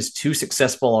team is too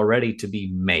successful already to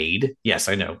be made. Yes,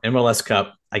 I know, MLS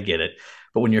Cup, I get it.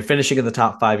 But when you're finishing in the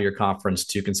top 5 of your conference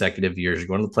 2 consecutive years, you're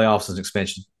going to the playoffs as an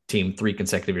expansion team 3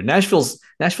 consecutive years.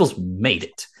 Nashville's made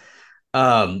it.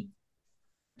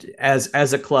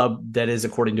 As a club that is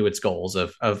according to its goals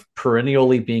of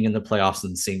perennially being in the playoffs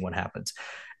and seeing what happens.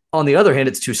 On the other hand,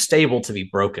 it's too stable to be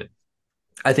broken.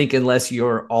 I think unless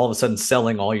you're all of a sudden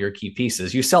selling all your key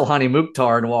pieces, you sell Hani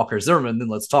Mukhtar and Walker Zimmerman, then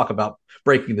let's talk about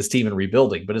breaking this team and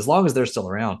rebuilding. But as long as they're still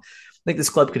around, I think this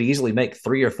club could easily make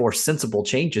 3 or 4 sensible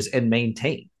changes and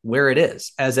maintain where it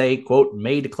is as a, quote,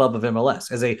 made club of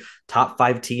MLS, as a top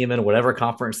 5 team in whatever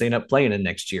conference they end up playing in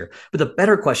next year. But the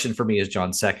better question for me is,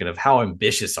 John Second, of how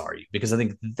ambitious are you? Because I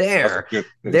think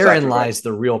therein lies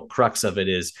the real crux of it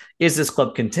is this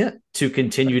club content to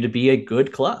continue to be a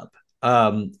good club?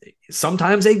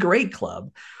 Sometimes a great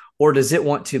club, or does it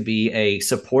want to be a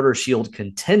supporter shield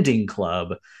contending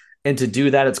club? And to do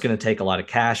that, it's going to take a lot of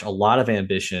cash, a lot of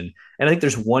ambition. And I think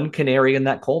there's one canary in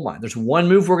that coal mine. There's one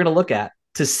move we're going to look at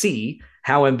to see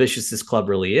how ambitious this club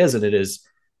really is. And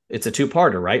it's a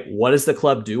 2-parter, right? What does the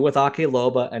club do with Ake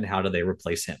Loba, and how do they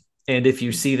replace him? And if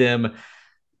you see them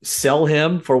sell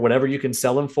him for whatever you can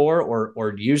sell him for,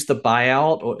 or use the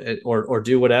buyout or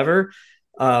do whatever,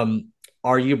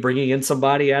 are you bringing in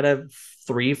somebody at a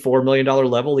 $3-4 million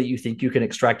level that you think you can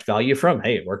extract value from?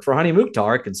 Hey, it worked for Hani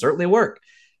Mukhtar. It can certainly work.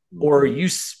 Or are you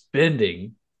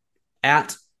spending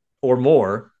at or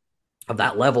more of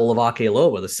that level of Ake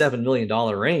Loba, the $7 million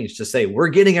range, to say we're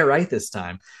getting it right this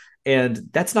time? And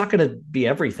that's not going to be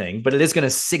everything, but it is going to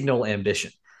signal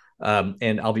ambition.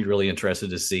 And I'll be really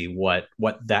interested to see what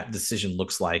that decision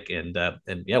looks like. And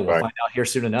we'll find out here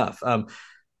soon enough.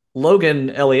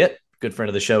 Logan Elliott, good friend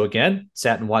of the show again,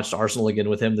 sat and watched Arsenal again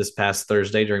with him this past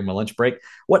Thursday during my lunch break.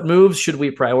 What moves should we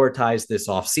prioritize this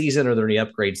offseason? Are there any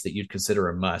upgrades that you'd consider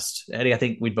a must? Eddie, I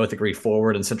think we'd both agree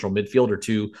forward and central midfield are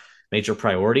 2 major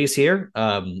priorities here.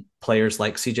 Players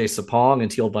like CJ Sapong and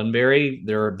Teal Bunbury,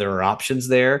 there are options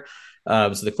there.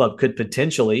 So the club could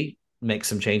potentially make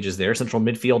some changes there. Central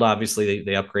midfield, obviously,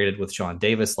 they upgraded with Sean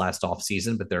Davis last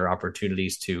offseason, but there are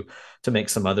opportunities to make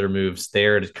some other moves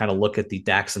there to kind of look at the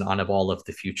Dax and Anibal of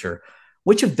the future.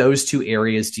 Which of those two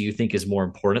areas do you think is more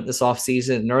important this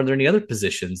offseason? And are there any other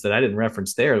positions that I didn't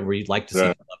reference there where you'd like to see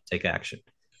the club take action?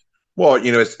 Well,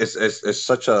 it's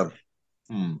such a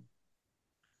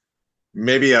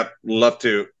maybe I'd love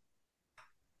to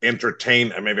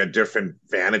entertain maybe a different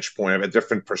vantage point, a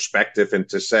different perspective, and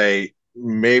to say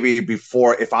maybe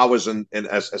before, if I was in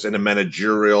a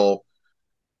managerial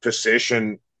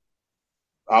position,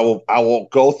 I will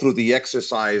go through the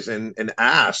exercise and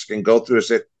ask and go through,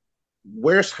 is it,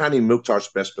 where's Hani Mukhtar's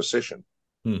best position?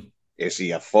 Is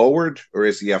he a forward, or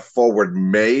is he a forward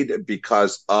made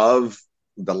because of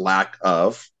the lack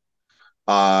of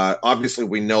obviously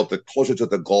we know the closer to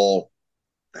the goal,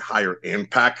 the higher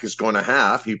impact he's going to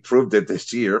have. He proved it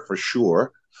this year for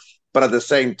sure. But at the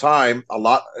same time,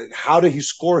 how did he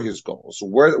score his goals?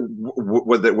 Were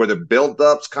the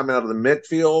build-ups coming out of the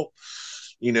midfield?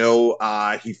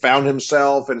 He found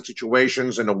himself in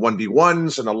situations in the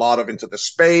 1v1s and a lot of into the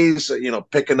space,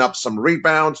 picking up some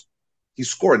rebounds. He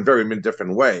scored in very many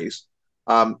different ways.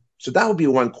 So that would be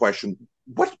one question.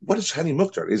 What is Hani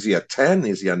Mukhtar? Is he a 10?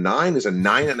 Is he a 9? Is it a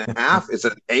 9.5? Is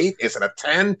it an 8? Is it a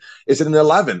 10? Is it an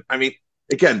 11? I mean,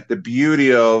 again, the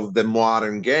beauty of the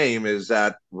modern game is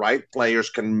that players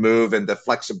can move, and the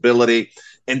flexibility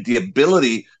and the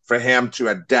ability for him to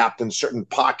adapt in certain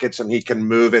pockets, and he can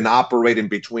move and operate in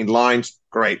between lines.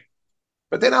 Great.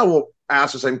 But then I will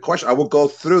ask the same question. I will go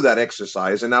through that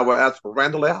exercise, and I will ask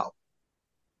Randall Leal.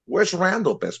 Where's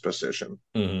Randall best position?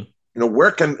 Mm-hmm.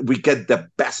 Where can we get the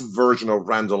best version of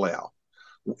Randall Leal?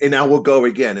 And I will go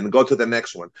again and go to the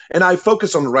next one. And I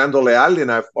focus on Randall Leal, and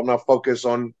I'm not focused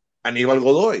on Aníbal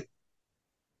Godoy.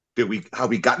 Have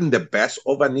we gotten the best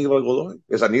of Aníbal Godoy?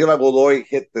 Is Aníbal Godoy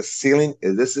hit the ceiling?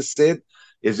 Is this it?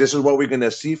 Is this what we're going to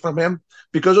see from him?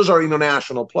 Because those are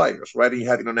international players, right? You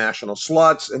have international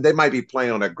slots, and they might be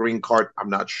playing on a green card. I'm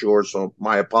not sure, so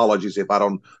my apologies if I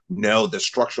don't know the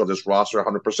structure of this roster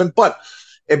 100%. But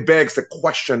it begs the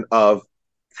question of,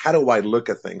 how do I look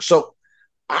at things? So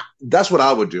that's what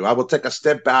I would do. I would take a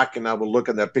step back and I would look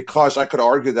at that, because I could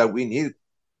argue that we need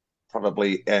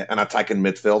probably an attacking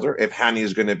midfielder if Hani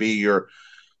is going to be your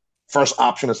first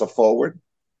option as a forward.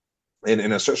 In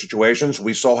certain situations,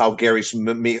 we saw how Gary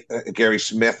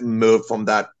Smith moved from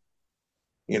that,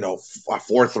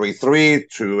 4-3-3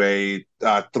 to a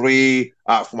 3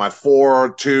 from a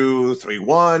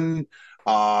 4-2-3-1 to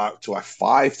a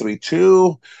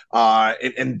 5-3-2,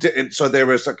 and so there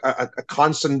was a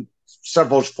constant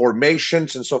several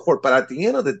formations and so forth. But at the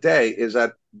end of the day, is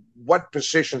that what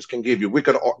positions can give you? We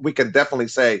can definitely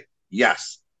say,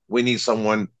 yes, we need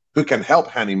someone who can help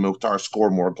Hani Mukhtar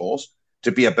score more goals,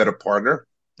 to be a better partner.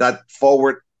 That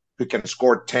forward who can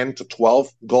score 10 to 12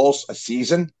 goals a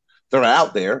season, they're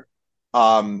out there.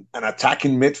 An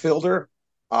attacking midfielder.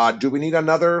 Do we need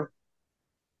another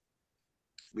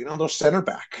center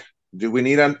back? Do we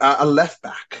need a left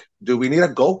back? Do we need a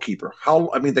goalkeeper?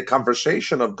 The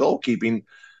conversation of goalkeeping,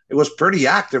 it was pretty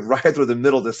active right through the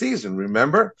middle of the season,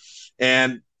 remember?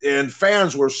 And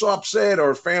fans were so upset,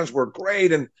 or fans were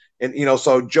great. And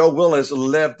so Joe Willis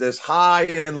lived this high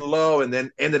and low, and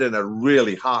then ended in a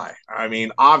really high. I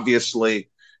mean, obviously,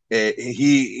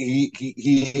 he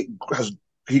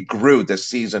grew this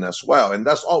season as well, and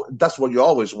that's what you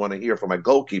always want to hear from a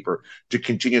goalkeeper, to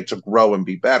continue to grow and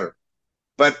be better.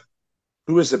 But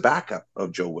who is the backup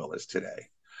of Joe Willis today?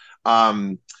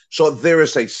 So there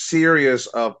is a series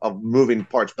of moving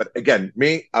parts. But again,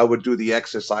 I would do the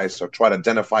exercise to try to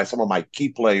identify some of my key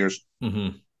players.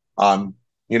 Mm-hmm.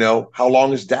 How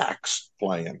long is Dax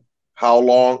playing? How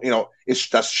long,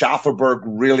 does Schafferberg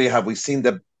really, have we seen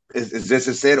is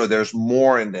this it, or there's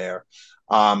more in there?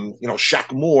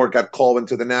 Shaq Moore got called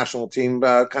into the national team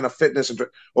kind of fitness.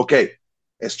 Okay,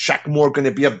 is Shaq Moore going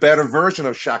to be a better version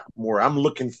of Shaq Moore? I'm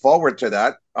looking forward to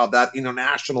that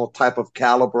international type of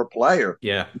caliber player.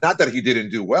 Yeah. Not that he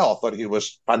didn't do well. I thought he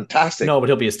was fantastic. No, but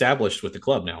he'll be established with the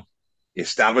club now.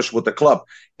 Established with the club.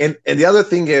 And the other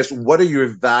thing is, what are you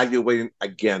evaluating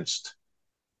against?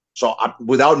 So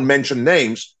without mentioning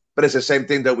names, but it's the same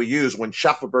thing that we use when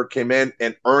Schafferberg came in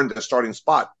and earned a starting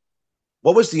spot.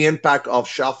 What was the impact of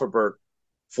Schafferberg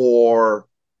for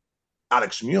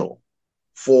Alex Mule,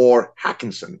 for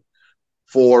Hackinson,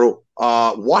 for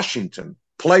Washington?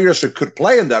 Players who could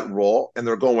play in that role, and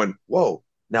they're going, whoa,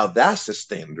 now that's the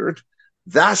standard.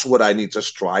 That's what I need to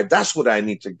strive. That's what I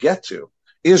need to get to.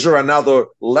 Is there another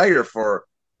layer for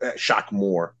Shaq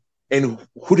Moore? And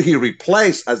who did he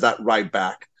replace as that right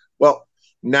back? Well,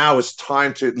 now it's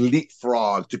time to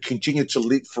leapfrog, to continue to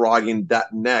leapfrog in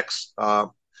that next.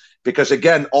 Because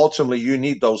again, ultimately, you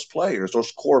need those players,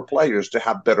 those core players, to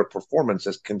have better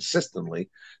performances consistently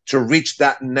to reach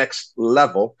that next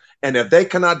level. And if they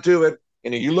cannot do it,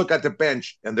 and if you look at the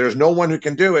bench and there's no one who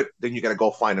can do it, then you got to go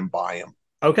find and buy them.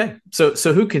 Okay, so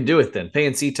who can do it then?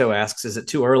 Payancito asks, is it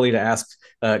too early to ask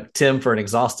Tim for an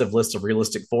exhaustive list of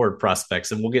realistic forward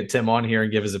prospects? And we'll get Tim on here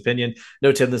and give his opinion.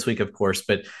 No Tim this week, of course,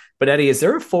 but Eddie, is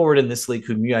there a forward in this league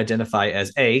whom you identify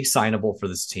as A, signable for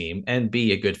this team, and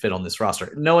B, a good fit on this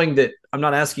roster? Knowing that I'm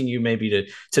not asking you maybe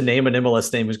to name an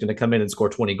MLS name who's going to come in and score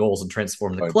 20 goals and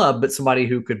transform the club, but somebody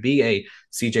who could be a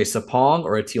CJ Sapong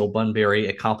or a Teal Bunbury,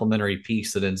 a complementary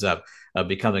piece that ends up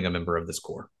becoming a member of this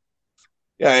core.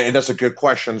 Yeah, and that's a good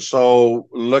question. So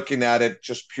looking at it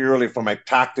just purely from a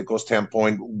tactical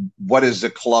standpoint, what is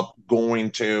the club going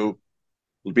to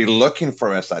be looking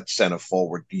for as that center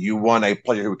forward? Do you want a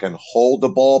player who can hold the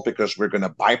ball because we're going to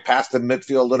bypass the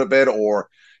midfield a little bit, or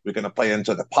we're going to play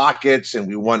into the pockets and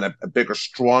we want a bigger,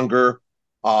 stronger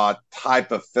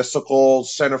type of physical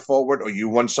center forward, or you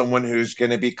want someone who's going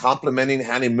to be complementing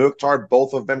Hani Mukhtar,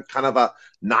 both of them kind of a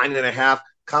 9.5,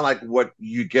 kind of like what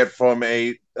you get from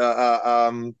a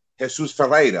Jesus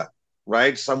Ferreira,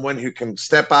 right? Someone who can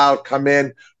step out, come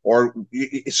in, or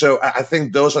so I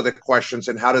think those are the questions.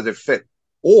 And how do they fit?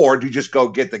 Or do you just go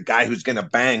get the guy who's going to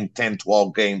bang 10,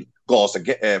 12 goals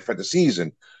for the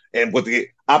season? And with the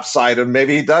upside of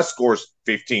maybe he does scores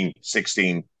 15,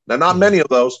 16. There are not many of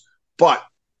those, but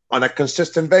on a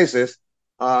consistent basis.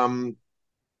 And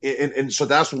so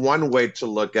that's one way to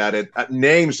look at it.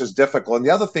 Names is difficult. And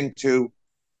the other thing to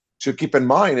keep in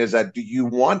mind is that, do you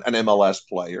want an MLS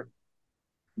player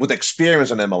with experience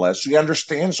in MLS who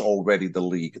understands already the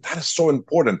league? That is so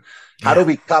important. How do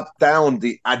we cut down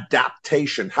the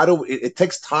adaptation? It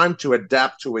takes time to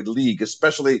adapt to a league,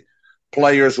 especially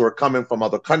players who are coming from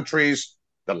other countries,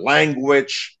 the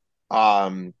language,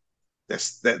 the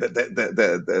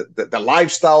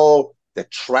lifestyle, the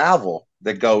travel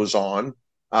that goes on.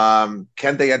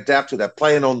 Can they adapt to that?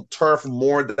 Playing on turf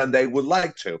more than they would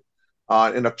like to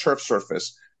in a turf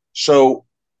surface. So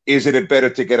is it better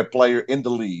to get a player in the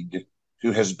league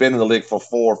who has been in the league for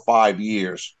 4 or 5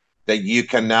 years that you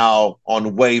can now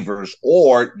on waivers,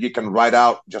 or you can write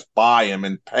out, just buy him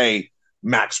and pay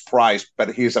max price,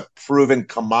 but he's a proven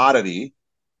commodity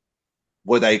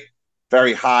with a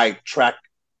very high track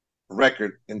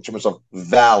record in terms of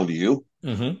value?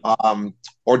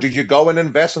 Or did you go and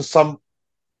invest in some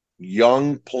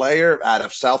young player out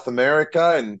of South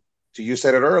America? And you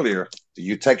said it earlier, do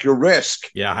you take your risk?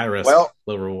 Yeah, high risk,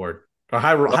 low reward. Or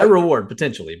high reward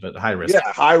potentially, but high risk.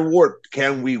 Yeah, high reward.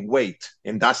 Can we wait?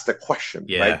 And that's the question,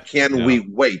 right? Can we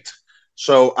wait?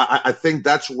 So I think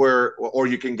that's where, or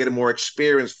you can get a more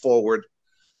experienced forward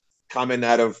coming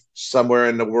out of somewhere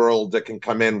in the world that can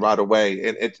come in right away.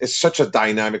 And it's such a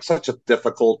dynamic, such a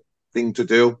difficult thing to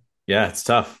do. Yeah, it's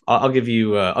tough. I'll give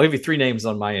you 3 names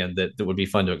on my end that would be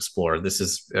fun to explore. This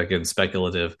is, again,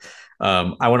 speculative.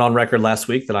 I went on record last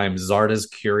week that I'm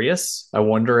Zardes curious. I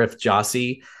wonder if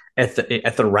Jozy at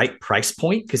the right price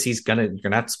point, because you're gonna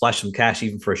have to splash some cash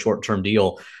even for a short-term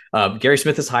deal. Gary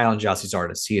Smith is high on Jozy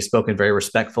Zardes. He has spoken very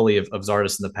respectfully of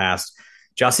Zardes in the past.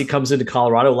 Jozy comes into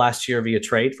Colorado last year via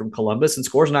trade from Columbus and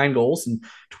scores 9 goals in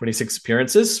 26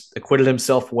 appearances, acquitted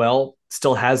himself well,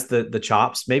 still has the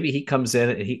chops. Maybe he comes in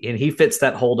and he fits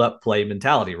that hold up play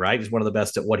mentality, right? He's one of the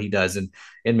best at what he does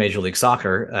in Major League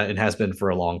Soccer and has been for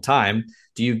a long time.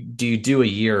 Do you do a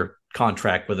year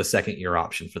contract with a second year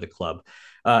option for the club?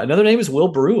 Another name is Will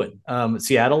Bruin.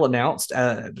 Seattle announced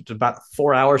about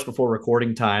 4 hours before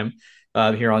recording time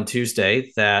here on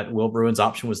Tuesday that Will Bruin's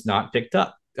option was not picked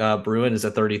up. Bruin is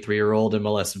a 33-year-old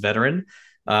MLS veteran.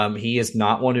 He is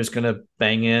not one who's going to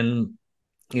bang in,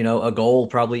 a goal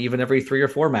probably even every 3 or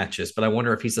 4 matches. But I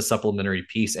wonder if he's a supplementary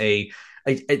piece.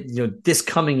 This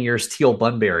coming year's Teal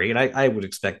Bunbury, and I would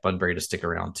expect Bunbury to stick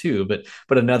around too. But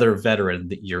another veteran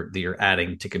that you're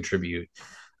adding to contribute.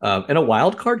 And a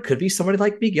wild card could be somebody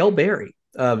like Miguel Berry,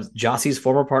 Jozy's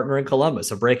former partner in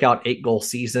Columbus, a breakout 8-goal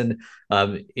season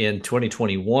in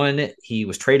 2021. He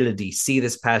was traded to DC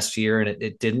this past year, and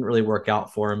it didn't really work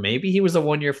out for him. Maybe he was a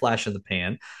 1-year flash in the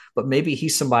pan, but maybe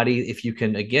he's somebody, if you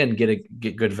can, again,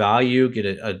 get good value, get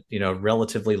a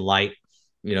relatively light,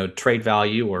 trade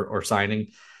value or signing.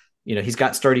 He's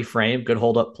got sturdy frame, good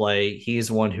hold up play. He's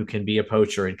one who can be a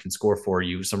poacher and can score for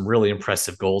you some really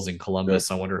impressive goals in Columbus.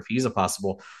 Yeah. I wonder if he's a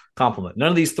possible complement. None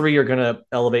of these 3 are going to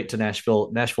elevate to Nashville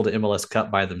to MLS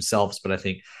Cup by themselves, but I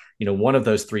think one of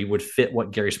those 3 would fit what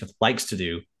Gary Smith likes to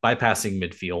do: bypassing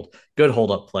midfield, good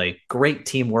hold up play, great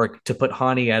teamwork to put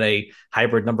Hani at a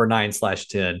hybrid number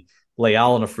 9/10.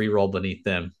 Leal in a free role beneath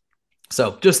them.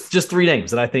 So just three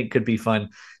names that I think could be fun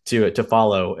to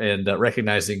follow. And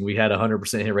recognizing we had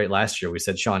 100% hit rate last year, we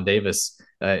said Sean Davis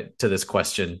to this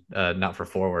question, not for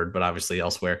forward, but obviously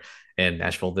elsewhere. And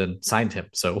Nashville then signed him.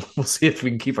 So we'll see if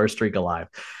we can keep our streak alive.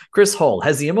 Chris Hull,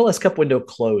 has the MLS Cup window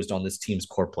closed on this team's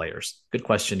core players? Good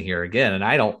question here again. And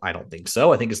I don't think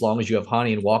so. I think as long as you have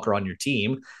Hani and Walker on your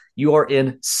team, you are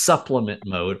in supplement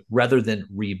mode rather than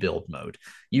rebuild mode.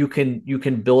 You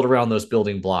can build around those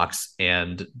building blocks,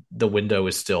 and the window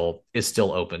is still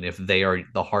open if they are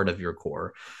the heart of your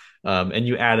core. And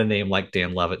you add a name like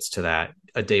Dan Levitz to that,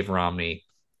 a Dave Romney,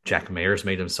 Jack Mayer's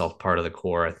made himself part of the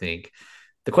core. I think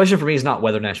the question for me is not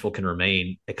whether Nashville can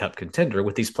remain a cup contender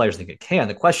with these players. I think it can.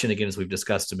 The question, again, as we've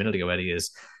discussed a minute ago, Eddie,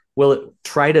 is will it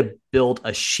try to build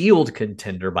a shield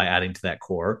contender by adding to that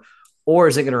core? Or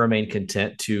is it going to remain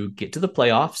content to get to the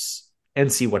playoffs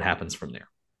and see what happens from there?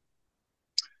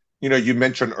 You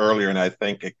mentioned earlier, and I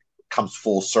think it comes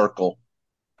full circle,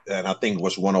 and I think it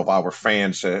was one of our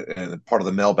fans and part of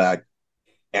the mailbag,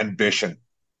 ambition.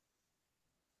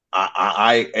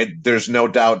 There's no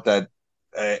doubt that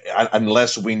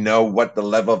unless we know what the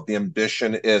level of the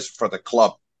ambition is for the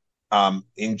club, and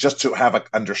just to have an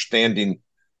understanding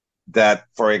that,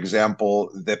 for example,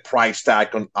 the price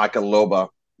tag on Akaloba,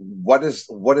 what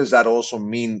does that also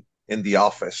mean in the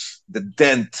office? The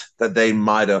dent that they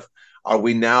might have.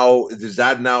 We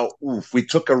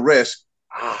took a risk,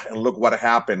 and look what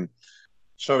happened.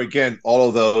 So again, all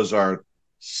of those are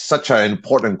such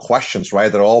important questions,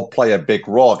 right? That all play a big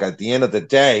role. At the end of the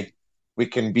day, we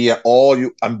can be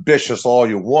ambitious all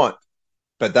you want,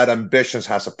 but that ambition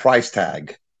has a price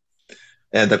tag.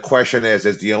 And the question is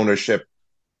the ownership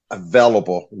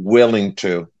available, willing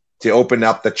to open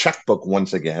up the checkbook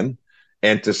once again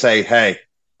and to say, hey,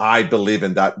 I believe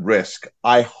in that risk.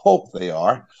 I hope they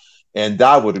are. And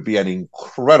that would be an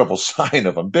incredible sign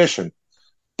of ambition.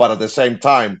 But at the same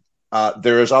time,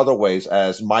 there is other ways,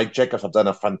 as Mike Jacobs have done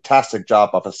a fantastic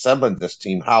job of assembling this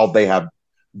team, how they have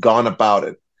gone about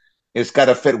it. It's got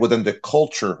to fit within the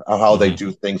culture of how they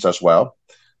do things as well.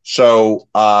 So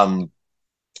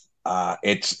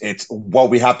it's what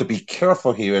we have to be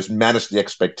careful here is manage the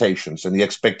expectations, and the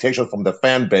expectation from the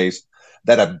fan base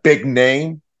that a big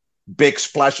name, big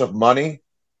splash of money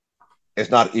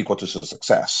is not equal to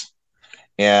success.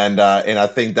 And I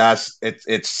think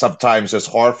it's sometimes it's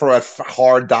hard for a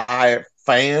hard diet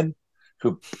fan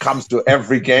who comes to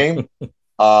every game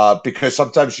because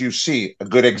sometimes you see a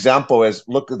good example is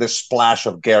look at this splash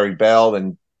of Gary Bell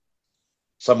and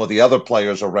some of the other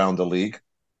players around the league.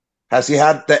 Has he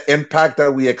had the impact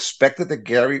that we expected that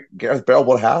Gareth Bale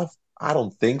would have? I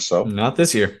don't think so. Not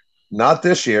this year. Not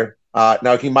this year.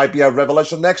 Now, he might be a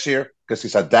revelation next year because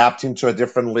he's adapting to a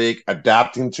different league,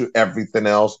 adapting to everything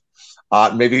else.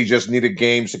 Maybe he just needed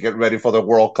games to get ready for the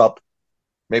World Cup.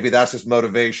 Maybe that's his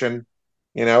motivation.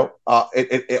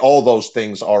 All those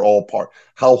things are all part.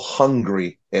 How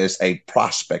hungry is a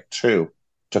prospect to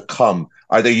come?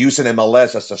 Are they using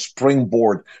MLS as a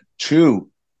springboard to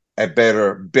a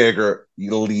better, bigger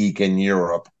league in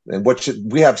Europe? And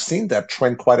we have seen that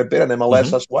trend quite a bit in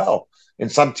MLS as well. And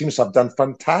some teams have done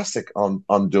fantastic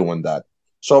on doing that.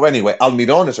 So anyway,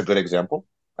 Almiron is a good example.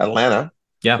 Atlanta,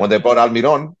 when they bought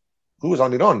Almiron, who was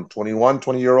Almiron?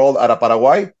 20-year-old out of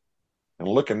Paraguay. And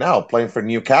look at now playing for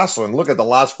Newcastle. And look at the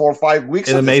last 4 or 5 weeks.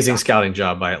 An amazing scouting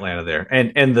job by Atlanta there.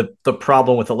 And the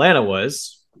problem with Atlanta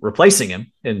was replacing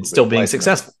him and still being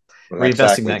successful,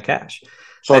 reinvesting that cash.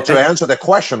 So to answer the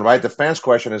question, right, the fans'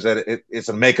 question is that it's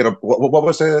a make or what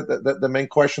was the main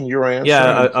question you were answering?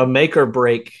 Yeah, a make or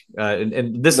break.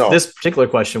 And this particular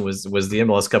question was the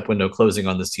MLS Cup window closing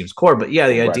on this team's core. But yeah,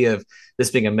 the idea of this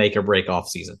being a make or break off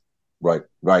season. Right,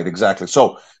 exactly.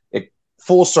 So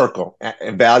full circle,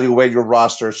 evaluate your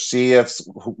roster, see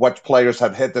what players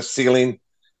have hit the ceiling,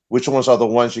 which ones are the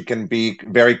ones you can be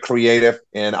very creative,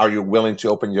 and are you willing to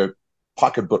open your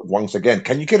pocketbook once again?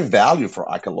 Can you get value for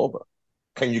Akaloba?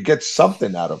 Can you get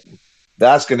something out of him?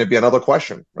 That's going to be another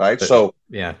question, right?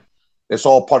 It's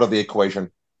all part of the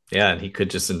equation. Yeah, and he could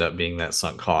just end up being that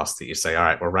sunk cost that you say, all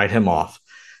right, we'll write him off.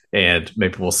 And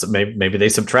maybe they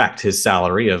subtract his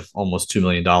salary of almost $2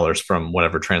 million from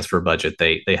whatever transfer budget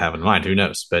they have in mind. Who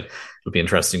knows? But it'll be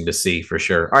interesting to see for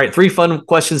sure. All right, 3 fun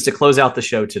questions to close out the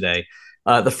show today.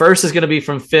 The first is going to be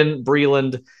from Finn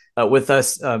Breland with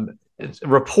us.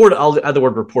 I'll add the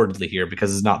word reportedly here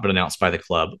because it's not been announced by the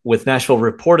club, with Nashville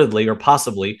reportedly or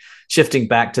possibly shifting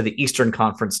back to the Eastern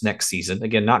Conference next season.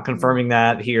 Again, not confirming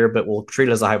that here, but we'll treat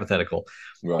it as a hypothetical.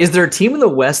 Right. Is there a team in the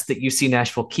West that you see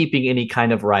Nashville keeping any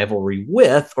kind of rivalry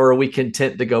with, or are we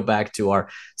content to go back to our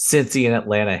Cincy and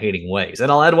Atlanta hating ways?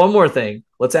 And I'll add one more thing.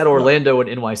 Let's add Orlando and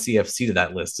NYCFC to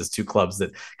that list as two clubs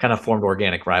that kind of formed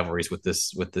organic rivalries with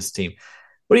this team.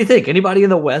 What do you think? Anybody in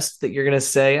the West that you're going to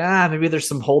say, maybe there's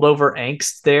some holdover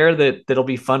angst there that'll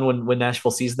be fun when Nashville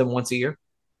sees them once a year?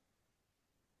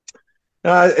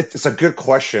 It's a good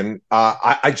question.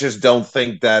 I just don't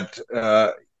think that.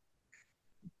 I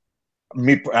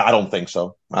don't think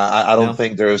so. I don't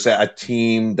think there's a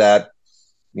team that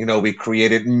we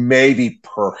created. Maybe,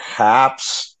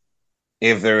 perhaps,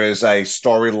 if there is a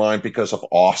storyline because of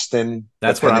Austin.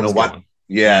 That's where I was going.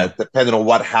 Yeah, depending on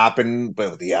what happened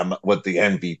with the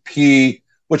MVP,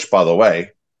 which, by the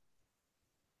way,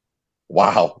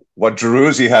 wow, what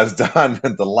Jeruzzi has done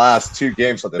in the last two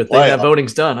games of the playoffs. That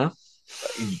voting's done, huh?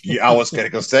 Yeah, I was going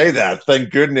to say that.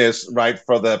 Thank goodness, right,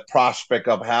 for the prospect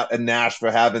of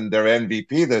Nashville having their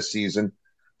MVP this season,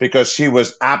 because she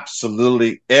was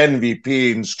absolutely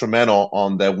MVP instrumental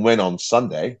on the win on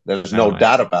Sunday. There's no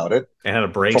doubt about it. They had a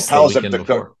brace the weekend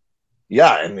before.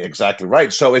 Yeah, and exactly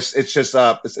right. So it's just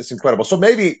it's incredible. So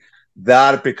maybe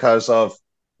that because of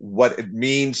what it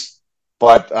means,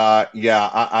 but I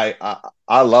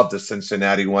love the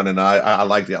Cincinnati one, and I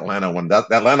like the Atlanta one. The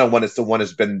Atlanta one is the one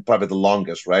that's been probably the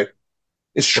longest, right?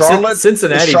 Is Charlotte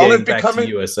Cincinnati getting back to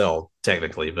USL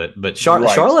technically, but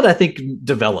Charlotte I think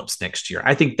develops next year.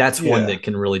 I think that's one that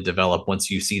can really develop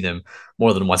once you see them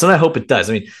more than once, and I hope it does.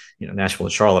 I mean, Nashville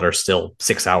and Charlotte are still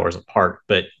 6 hours apart,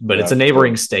 but it's a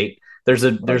neighboring state. There's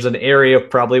an area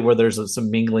probably where there's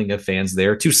some mingling of fans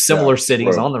there. Two similar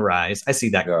cities on the rise. I see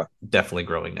that definitely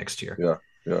growing next year.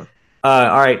 Yeah.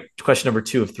 All right. Question number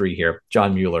 2 of 3 here.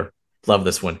 John Mueller. Love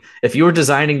this one. If you were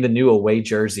designing the new away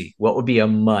jersey, what would be a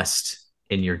must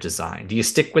in your design? Do you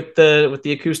stick with the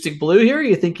acoustic blue here, or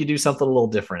you think you do something a little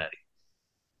different,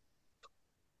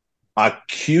 Eddie?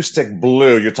 Acoustic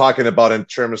blue. You're talking about in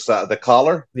terms of the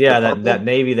color? Yeah, that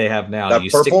navy they have now. Do you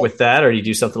stick with that, or do you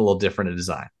do something a little different in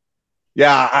design?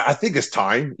 Yeah, I think it's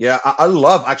time. Yeah, I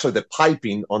love actually the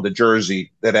piping on the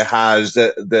jersey that it has.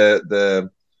 The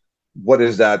what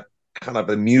is that kind of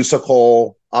the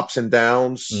musical ups and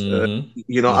downs?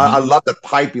 Mm-hmm. I love the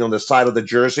piping on the side of the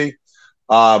jersey.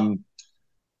 I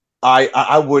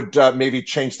would maybe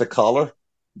change the color.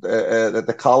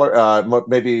 The color,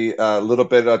 maybe a little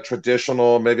bit of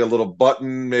traditional, maybe a little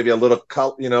button, maybe a little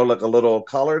like a little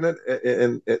color in it.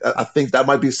 And I think that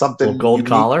might be something. A gold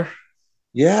collar.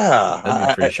 Yeah, that'd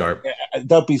be pretty sharp.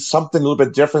 That'd be something a little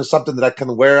bit different, something that I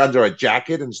can wear under a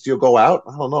jacket and still go out.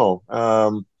 I don't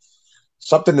know,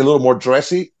 something a little more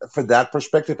dressy for that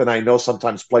perspective. And I know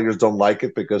sometimes players don't like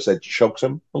it because it chokes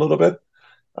them a little bit.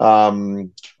 That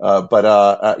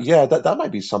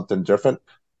might be something different.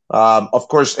 Of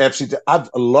course, FC. I've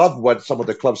loved what some of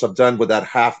the clubs have done with that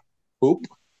half hoop.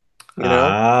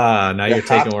 Now you're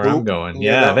taking where I'm going.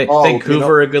 Yeah,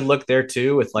 Vancouver, a good look there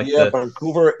too. With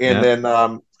Vancouver, and then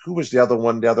who was the other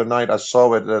one the other night? I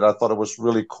saw it and I thought it was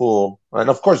really cool. And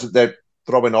of course, they're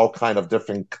throwing all kind of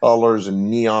different colors and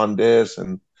neon this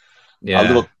and a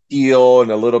little teal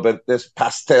and a little bit this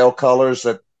pastel colors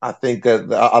that I think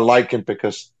I like it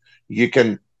because you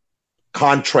can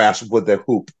contrast with the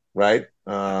hoop, right?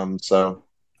 So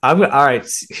I'm all right.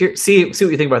 Here, see what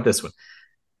you think about this one.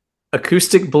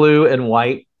 Acoustic blue and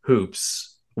white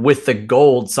hoops with the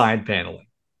gold side paneling.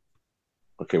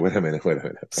 Okay, wait a minute.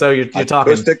 So you're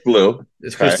talking acoustic blue.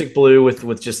 Acoustic blue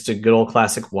with just a good old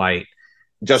classic white.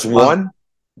 Just one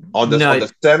on the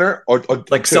center or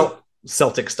like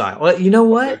Celtic style. Well, you know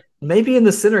what? Okay. Maybe in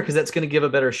the center because that's going to give a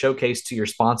better showcase to your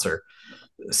sponsor.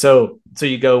 So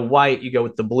you go white, you go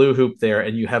with the blue hoop there,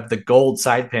 and you have the gold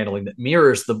side paneling that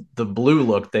mirrors the blue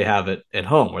look they have at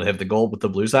home, where they have the gold with the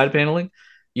blue side paneling.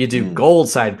 You do gold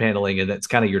side paneling, and that's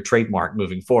kind of your trademark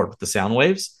moving forward with the sound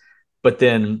waves. But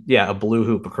then, a blue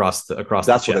hoop across the chest.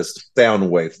 That's what it's sound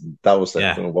wave. That was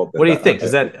what do you think? Okay.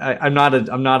 Is that I'm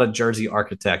not a jersey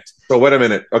architect. So wait a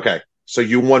minute. Okay, so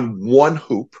you want one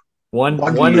hoop, one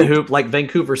hoop like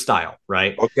Vancouver style,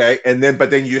 right? Okay, and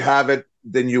then you have it.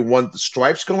 Then you want the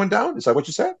stripes going down. Is that what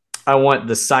you said? I want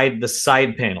the side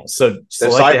panel. So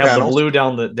like they have panels. The blue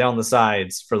down the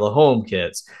sides for the home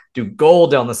kits. Do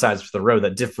gold down the sides for the road.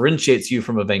 That differentiates you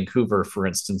from a Vancouver, for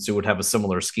instance, who would have a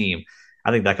similar scheme. I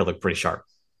think that could look pretty sharp.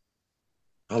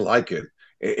 I like it.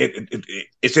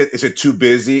 Is it too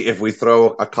busy if we throw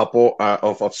a couple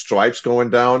of stripes going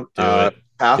down?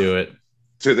 Do it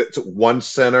to one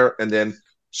center and then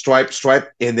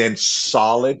stripe, and then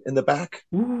solid in the back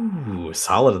Ooh,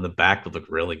 solid in the back would look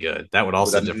really good. That would with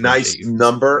also a differentiate nice you from some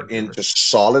number and Vancouver. just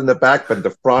solid in the back, but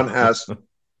the front has,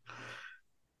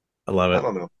 I love I it.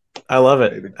 don't know, I love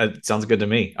it. maybe. It sounds good to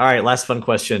me. All right, last fun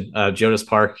question. Jonas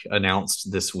Park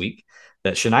announced this week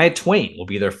that Shania Twain will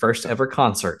be their first ever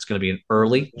concert. It's going to be in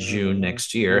early June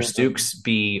next year. Stooks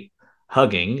be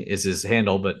hugging is his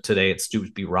handle, but today it's Stooks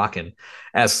be rocking.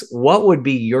 As what would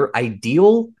be your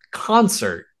ideal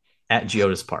concert at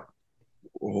Geodis Park?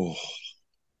 Oh.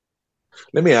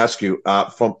 Let me ask you,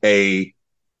 from a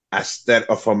aesthetic,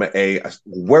 or from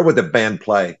where would the band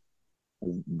play?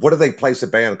 What do they place the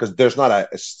band? Because there's not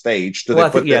a stage. Do Well, they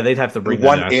I think put yeah, they'd have to the bring that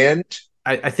one in. end?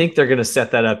 I think they're going to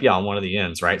set that up, yeah, on one of the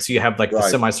ends, right? So you have like the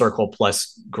Right. semicircle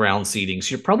plus ground seating.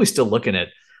 So you're probably still looking at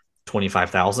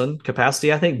 25,000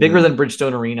 capacity. I think bigger Mm. than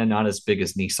Bridgestone Arena, not as big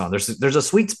as Nissan. There's a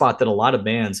sweet spot that a lot of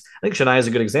bands. I think Shania is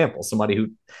a good example. Somebody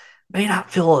who may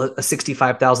not fill a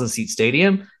 65,000 seat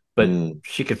stadium, but Mm.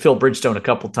 she could fill Bridgestone a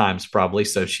couple times probably.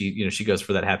 So she goes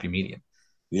for that happy medium.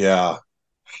 Yeah,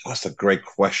 that's a great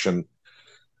question.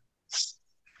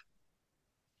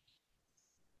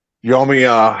 You want me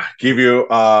give you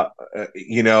from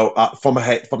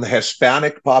the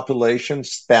Hispanic population,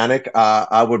 Hispanic,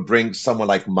 I would bring someone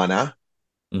like Mana,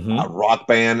 a Mm-hmm. rock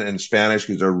band in Spanish,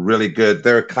 because they're really good.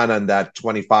 They're kind of in that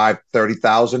 25,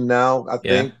 30,000 now, I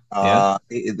Yeah, think. yeah.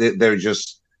 They're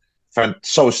just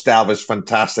so established,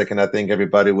 fantastic, and I think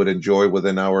everybody would enjoy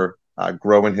within our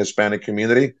growing Hispanic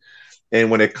community.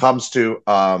 And when it comes to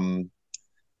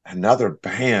another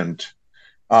band,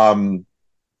 um,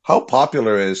 how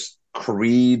popular is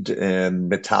Creed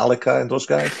and Metallica and those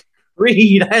guys?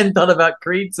 Creed. I hadn't thought about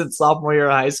Creed since sophomore year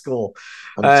of high school.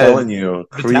 I'm Uh, telling you,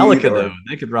 Creed Metallica though, or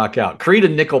they could rock out. Creed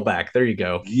and Nickelback. There you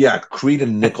go. yeah, Creed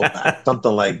and Nickelback,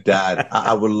 something like that.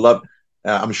 I would love.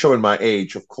 I'm showing my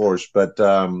age, of course, but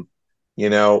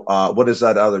what is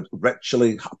that other Red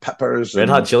Chili Peppers Red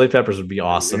Hot and Chili Peppers would be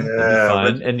awesome. That'd be yeah,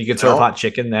 fun, and you you can serve know, hot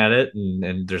chicken at it,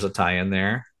 and there's a tie in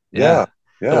there. yeah, Yeah,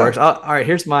 that yeah. works. All right,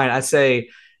 here's mine. I say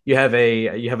you have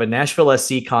a Nashville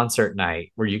SC concert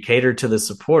night where you cater to the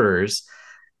supporters,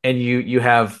 and you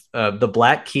have the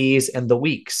Black Keys and the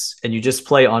Weeks, and you just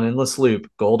play on endless loop,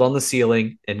 "Gold on the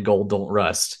Ceiling" and "Gold Don't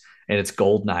Rust," and it's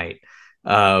Gold Night.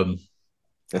 Um,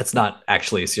 that's not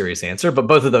actually a serious answer, but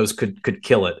both of those could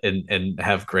kill it and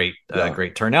have Yeah.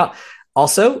 great turnout.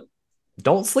 Also,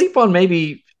 don't sleep on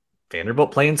maybe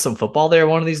Vanderbilt playing some football there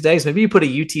one of these days. Maybe you put a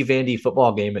UT Vandy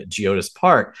football game at Geodis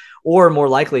Park, or more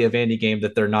likely a Vandy game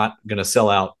that they're not going to sell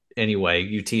out anyway.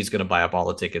 UT is going to buy up all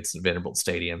the tickets at Vanderbilt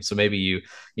Stadium. So maybe you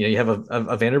have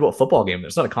a Vanderbilt football game.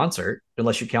 It's not a concert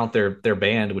unless you count their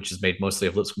band, which is made mostly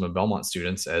of Lipscomb and Belmont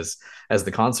students as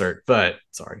the concert. But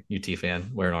sorry, UT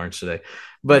fan wearing orange today.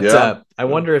 But Yeah. I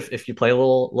wonder if you play a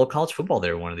little college football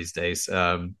there one of these days.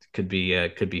 Could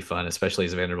be fun, especially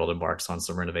as Vanderbilt embarks on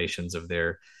some renovations of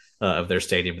their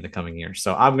stadium in the coming years.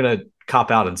 So I'm gonna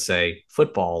cop out and say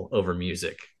football over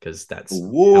music because that's how I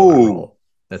Whoa. roll.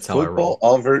 That's how I Football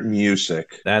roll. over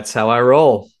music. That's how I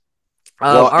roll.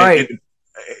 Well, All right.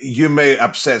 you may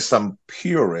upset some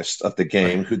purists of the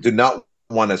game who do not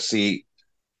want to see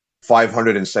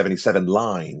 577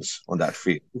 lines on that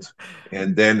field.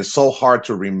 And then it's so hard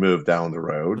to remove down the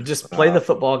road. Just play the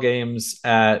football games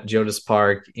at Geodis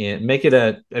Park and make it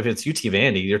if it's UT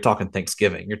Vandy, you're talking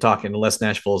Thanksgiving. You're talking unless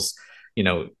Nashville's, you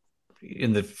know,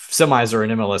 in the semis or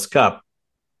an MLS Cup,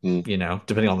 Mm,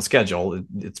 depending on the schedule,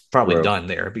 it's probably true. done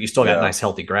there. But you still got Yeah. nice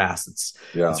healthy grass. It's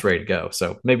Yeah. it's ready to go.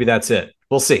 So maybe that's it.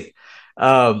 We'll see.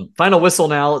 Final whistle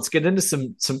now. Let's get into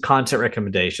some content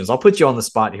recommendations. I'll put you on the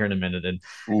spot here in a minute and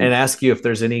Oof. ask you if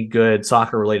there's any good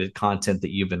soccer related content that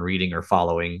you've been reading or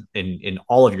following in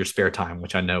all of your spare time,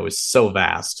 which I know is so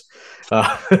vast.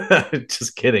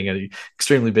 Just kidding. I'm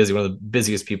extremely busy. One of the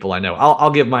busiest people I know.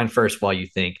 I'll give mine first while you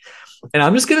think. And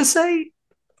I'm just gonna say,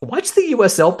 watch the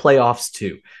USL playoffs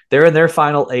too. They're in their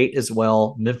final eight as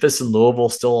well. Memphis and Louisville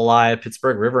still alive.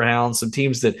 Pittsburgh Riverhounds, some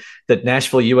teams that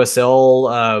Nashville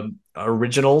USL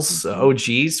originals,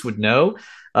 OGs would know.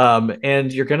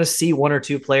 And you're going to see one or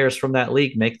two players from that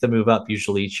league make the move up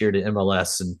usually each year to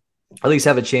MLS and at least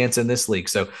have a chance in this league.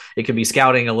 So it can be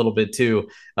scouting a little bit too.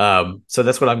 So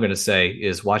that's what I'm going to say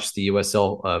is watch the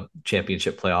USL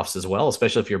championship playoffs as well,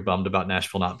 especially if you're bummed about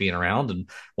Nashville not being around and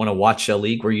want to watch a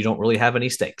league where you don't really have any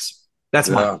stakes. That's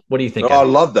mine. Yeah. What do you think, Oh, I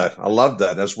Evan? love that. I love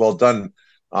that. That's well done.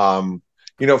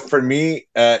 For me,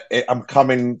 I'm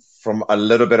coming from a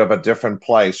little bit of a different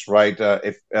place, right?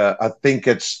 If I think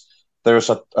there's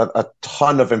a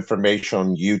ton of information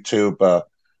on YouTube.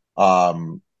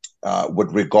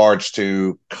 with regards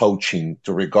to coaching,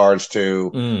 to regards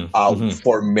to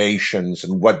formations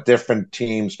and what different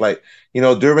teams play.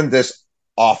 During this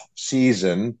off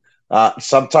season,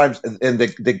 sometimes and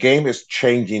the game is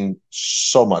changing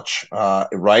so much,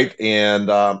 right? And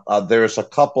there's a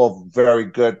couple of very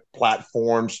good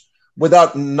platforms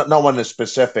without no one is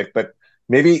specific, but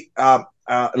maybe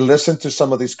listen to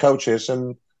some of these coaches,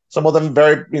 and some of them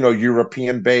very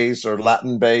European based or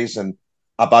Latin based, and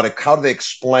about how do they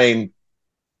explain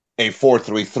a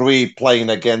 4-3-3 playing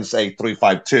against a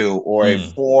 3-5-2 or a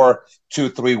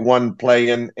 4-2-3-1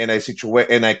 playing in a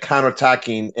situation in a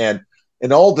counterattacking, and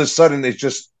all of a sudden it's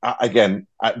just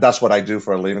that's what I do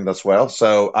for a living as well.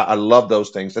 So I love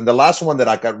those things. And the last one that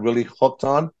I got really hooked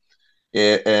on,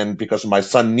 and because my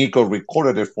son Nico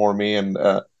recorded it for me, and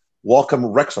Welcome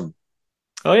Wrexham.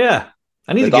 Oh yeah,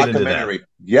 I need to get into that.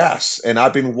 Yes, and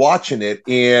I've been watching it,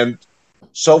 and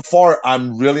so far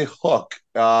I'm really hooked.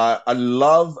 I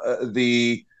love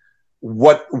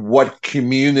what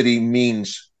community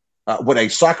means, what a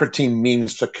soccer team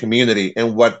means to community,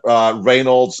 and what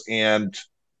Reynolds and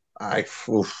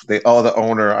the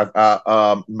owner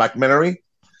McMenery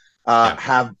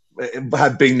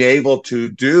have been able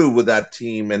to do with that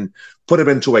team and put it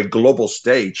into a global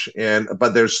stage.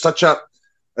 But there's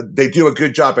they do a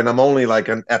good job, and I'm only like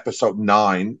on episode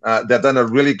 9. They've done a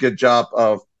really good job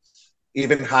of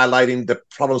even highlighting the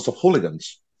problems of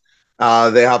hooligans.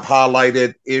 They have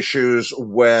highlighted issues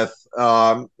with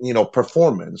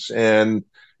performance and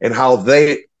how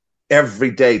they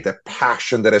every day, the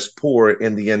passion that is poured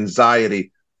in the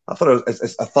anxiety. I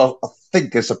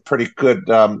think it's a pretty good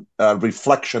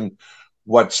reflection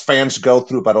what fans go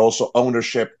through, but also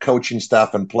ownership, coaching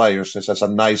staff, and players. It's a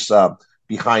nice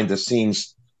behind the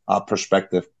scenes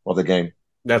perspective of the game.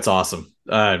 That's awesome.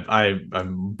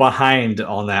 I'm behind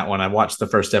on that one. I watched the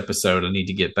first episode. I need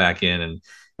to get back in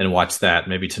and watch that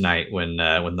maybe tonight when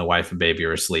the wife and baby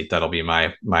are asleep. That'll be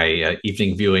my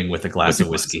evening viewing with a glass of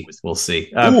whiskey. We'll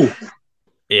see.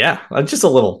 Yeah, just a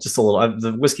little.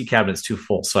 The whiskey cabinet's too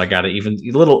full, so I got a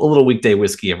little weekday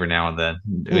whiskey every now and then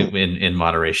in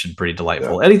moderation. Pretty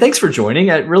delightful. Yeah. Eddie, thanks for joining.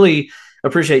 I really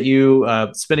appreciate you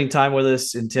spending time with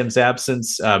us in Tim's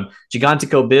absence.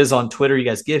 Gigantico Biz on Twitter. You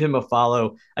guys give him a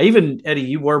follow. Eddie,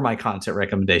 you were my content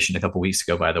recommendation a couple weeks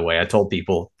ago, by the way. I told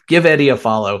people, give Eddie a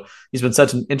follow. He's been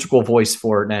such an integral voice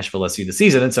for Nashville SC this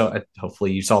season. And so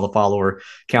hopefully you saw the follower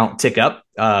count tick up.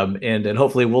 And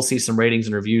hopefully we'll see some ratings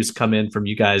and reviews come in from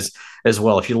you guys as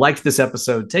well. If you liked this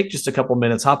episode, take just a couple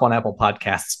minutes, hop on Apple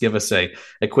Podcasts, give us a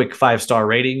quick 5-star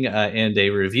rating and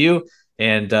a review.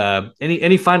 And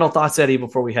any final thoughts, Eddie,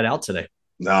 before we head out today?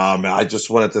 No, man, I just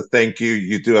wanted to thank you.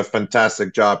 You do a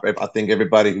fantastic job. I think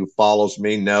everybody who follows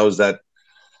me knows that,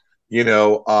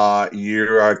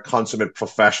 you're a consummate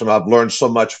professional. I've learned so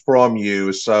much from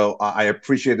you. So I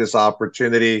appreciate this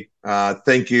opportunity.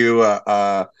 Thank you.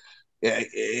 For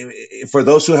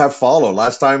those who have followed,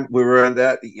 last time we were in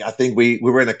that, I think we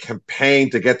were in a campaign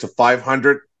to get to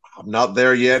 500. I'm not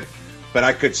there yet. But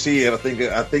I could see it. I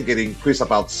think it increased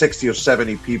about 60 or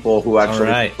 70 people who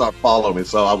actually start following me.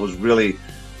 So I was really,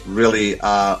 really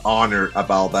honored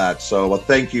about that. So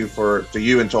thank you to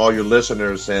you and to all your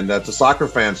listeners, and to soccer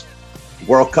fans.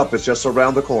 World Cup is just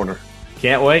around the corner.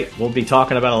 Can't wait. We'll be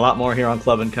talking about a lot more here on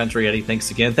Club and Country. Eddie,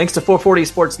 thanks again. Thanks to 440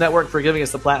 Sports Network for giving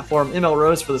us the platform, ML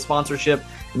Rose for the sponsorship,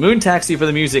 Moon Taxi for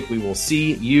the music. We will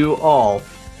see you all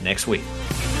next week.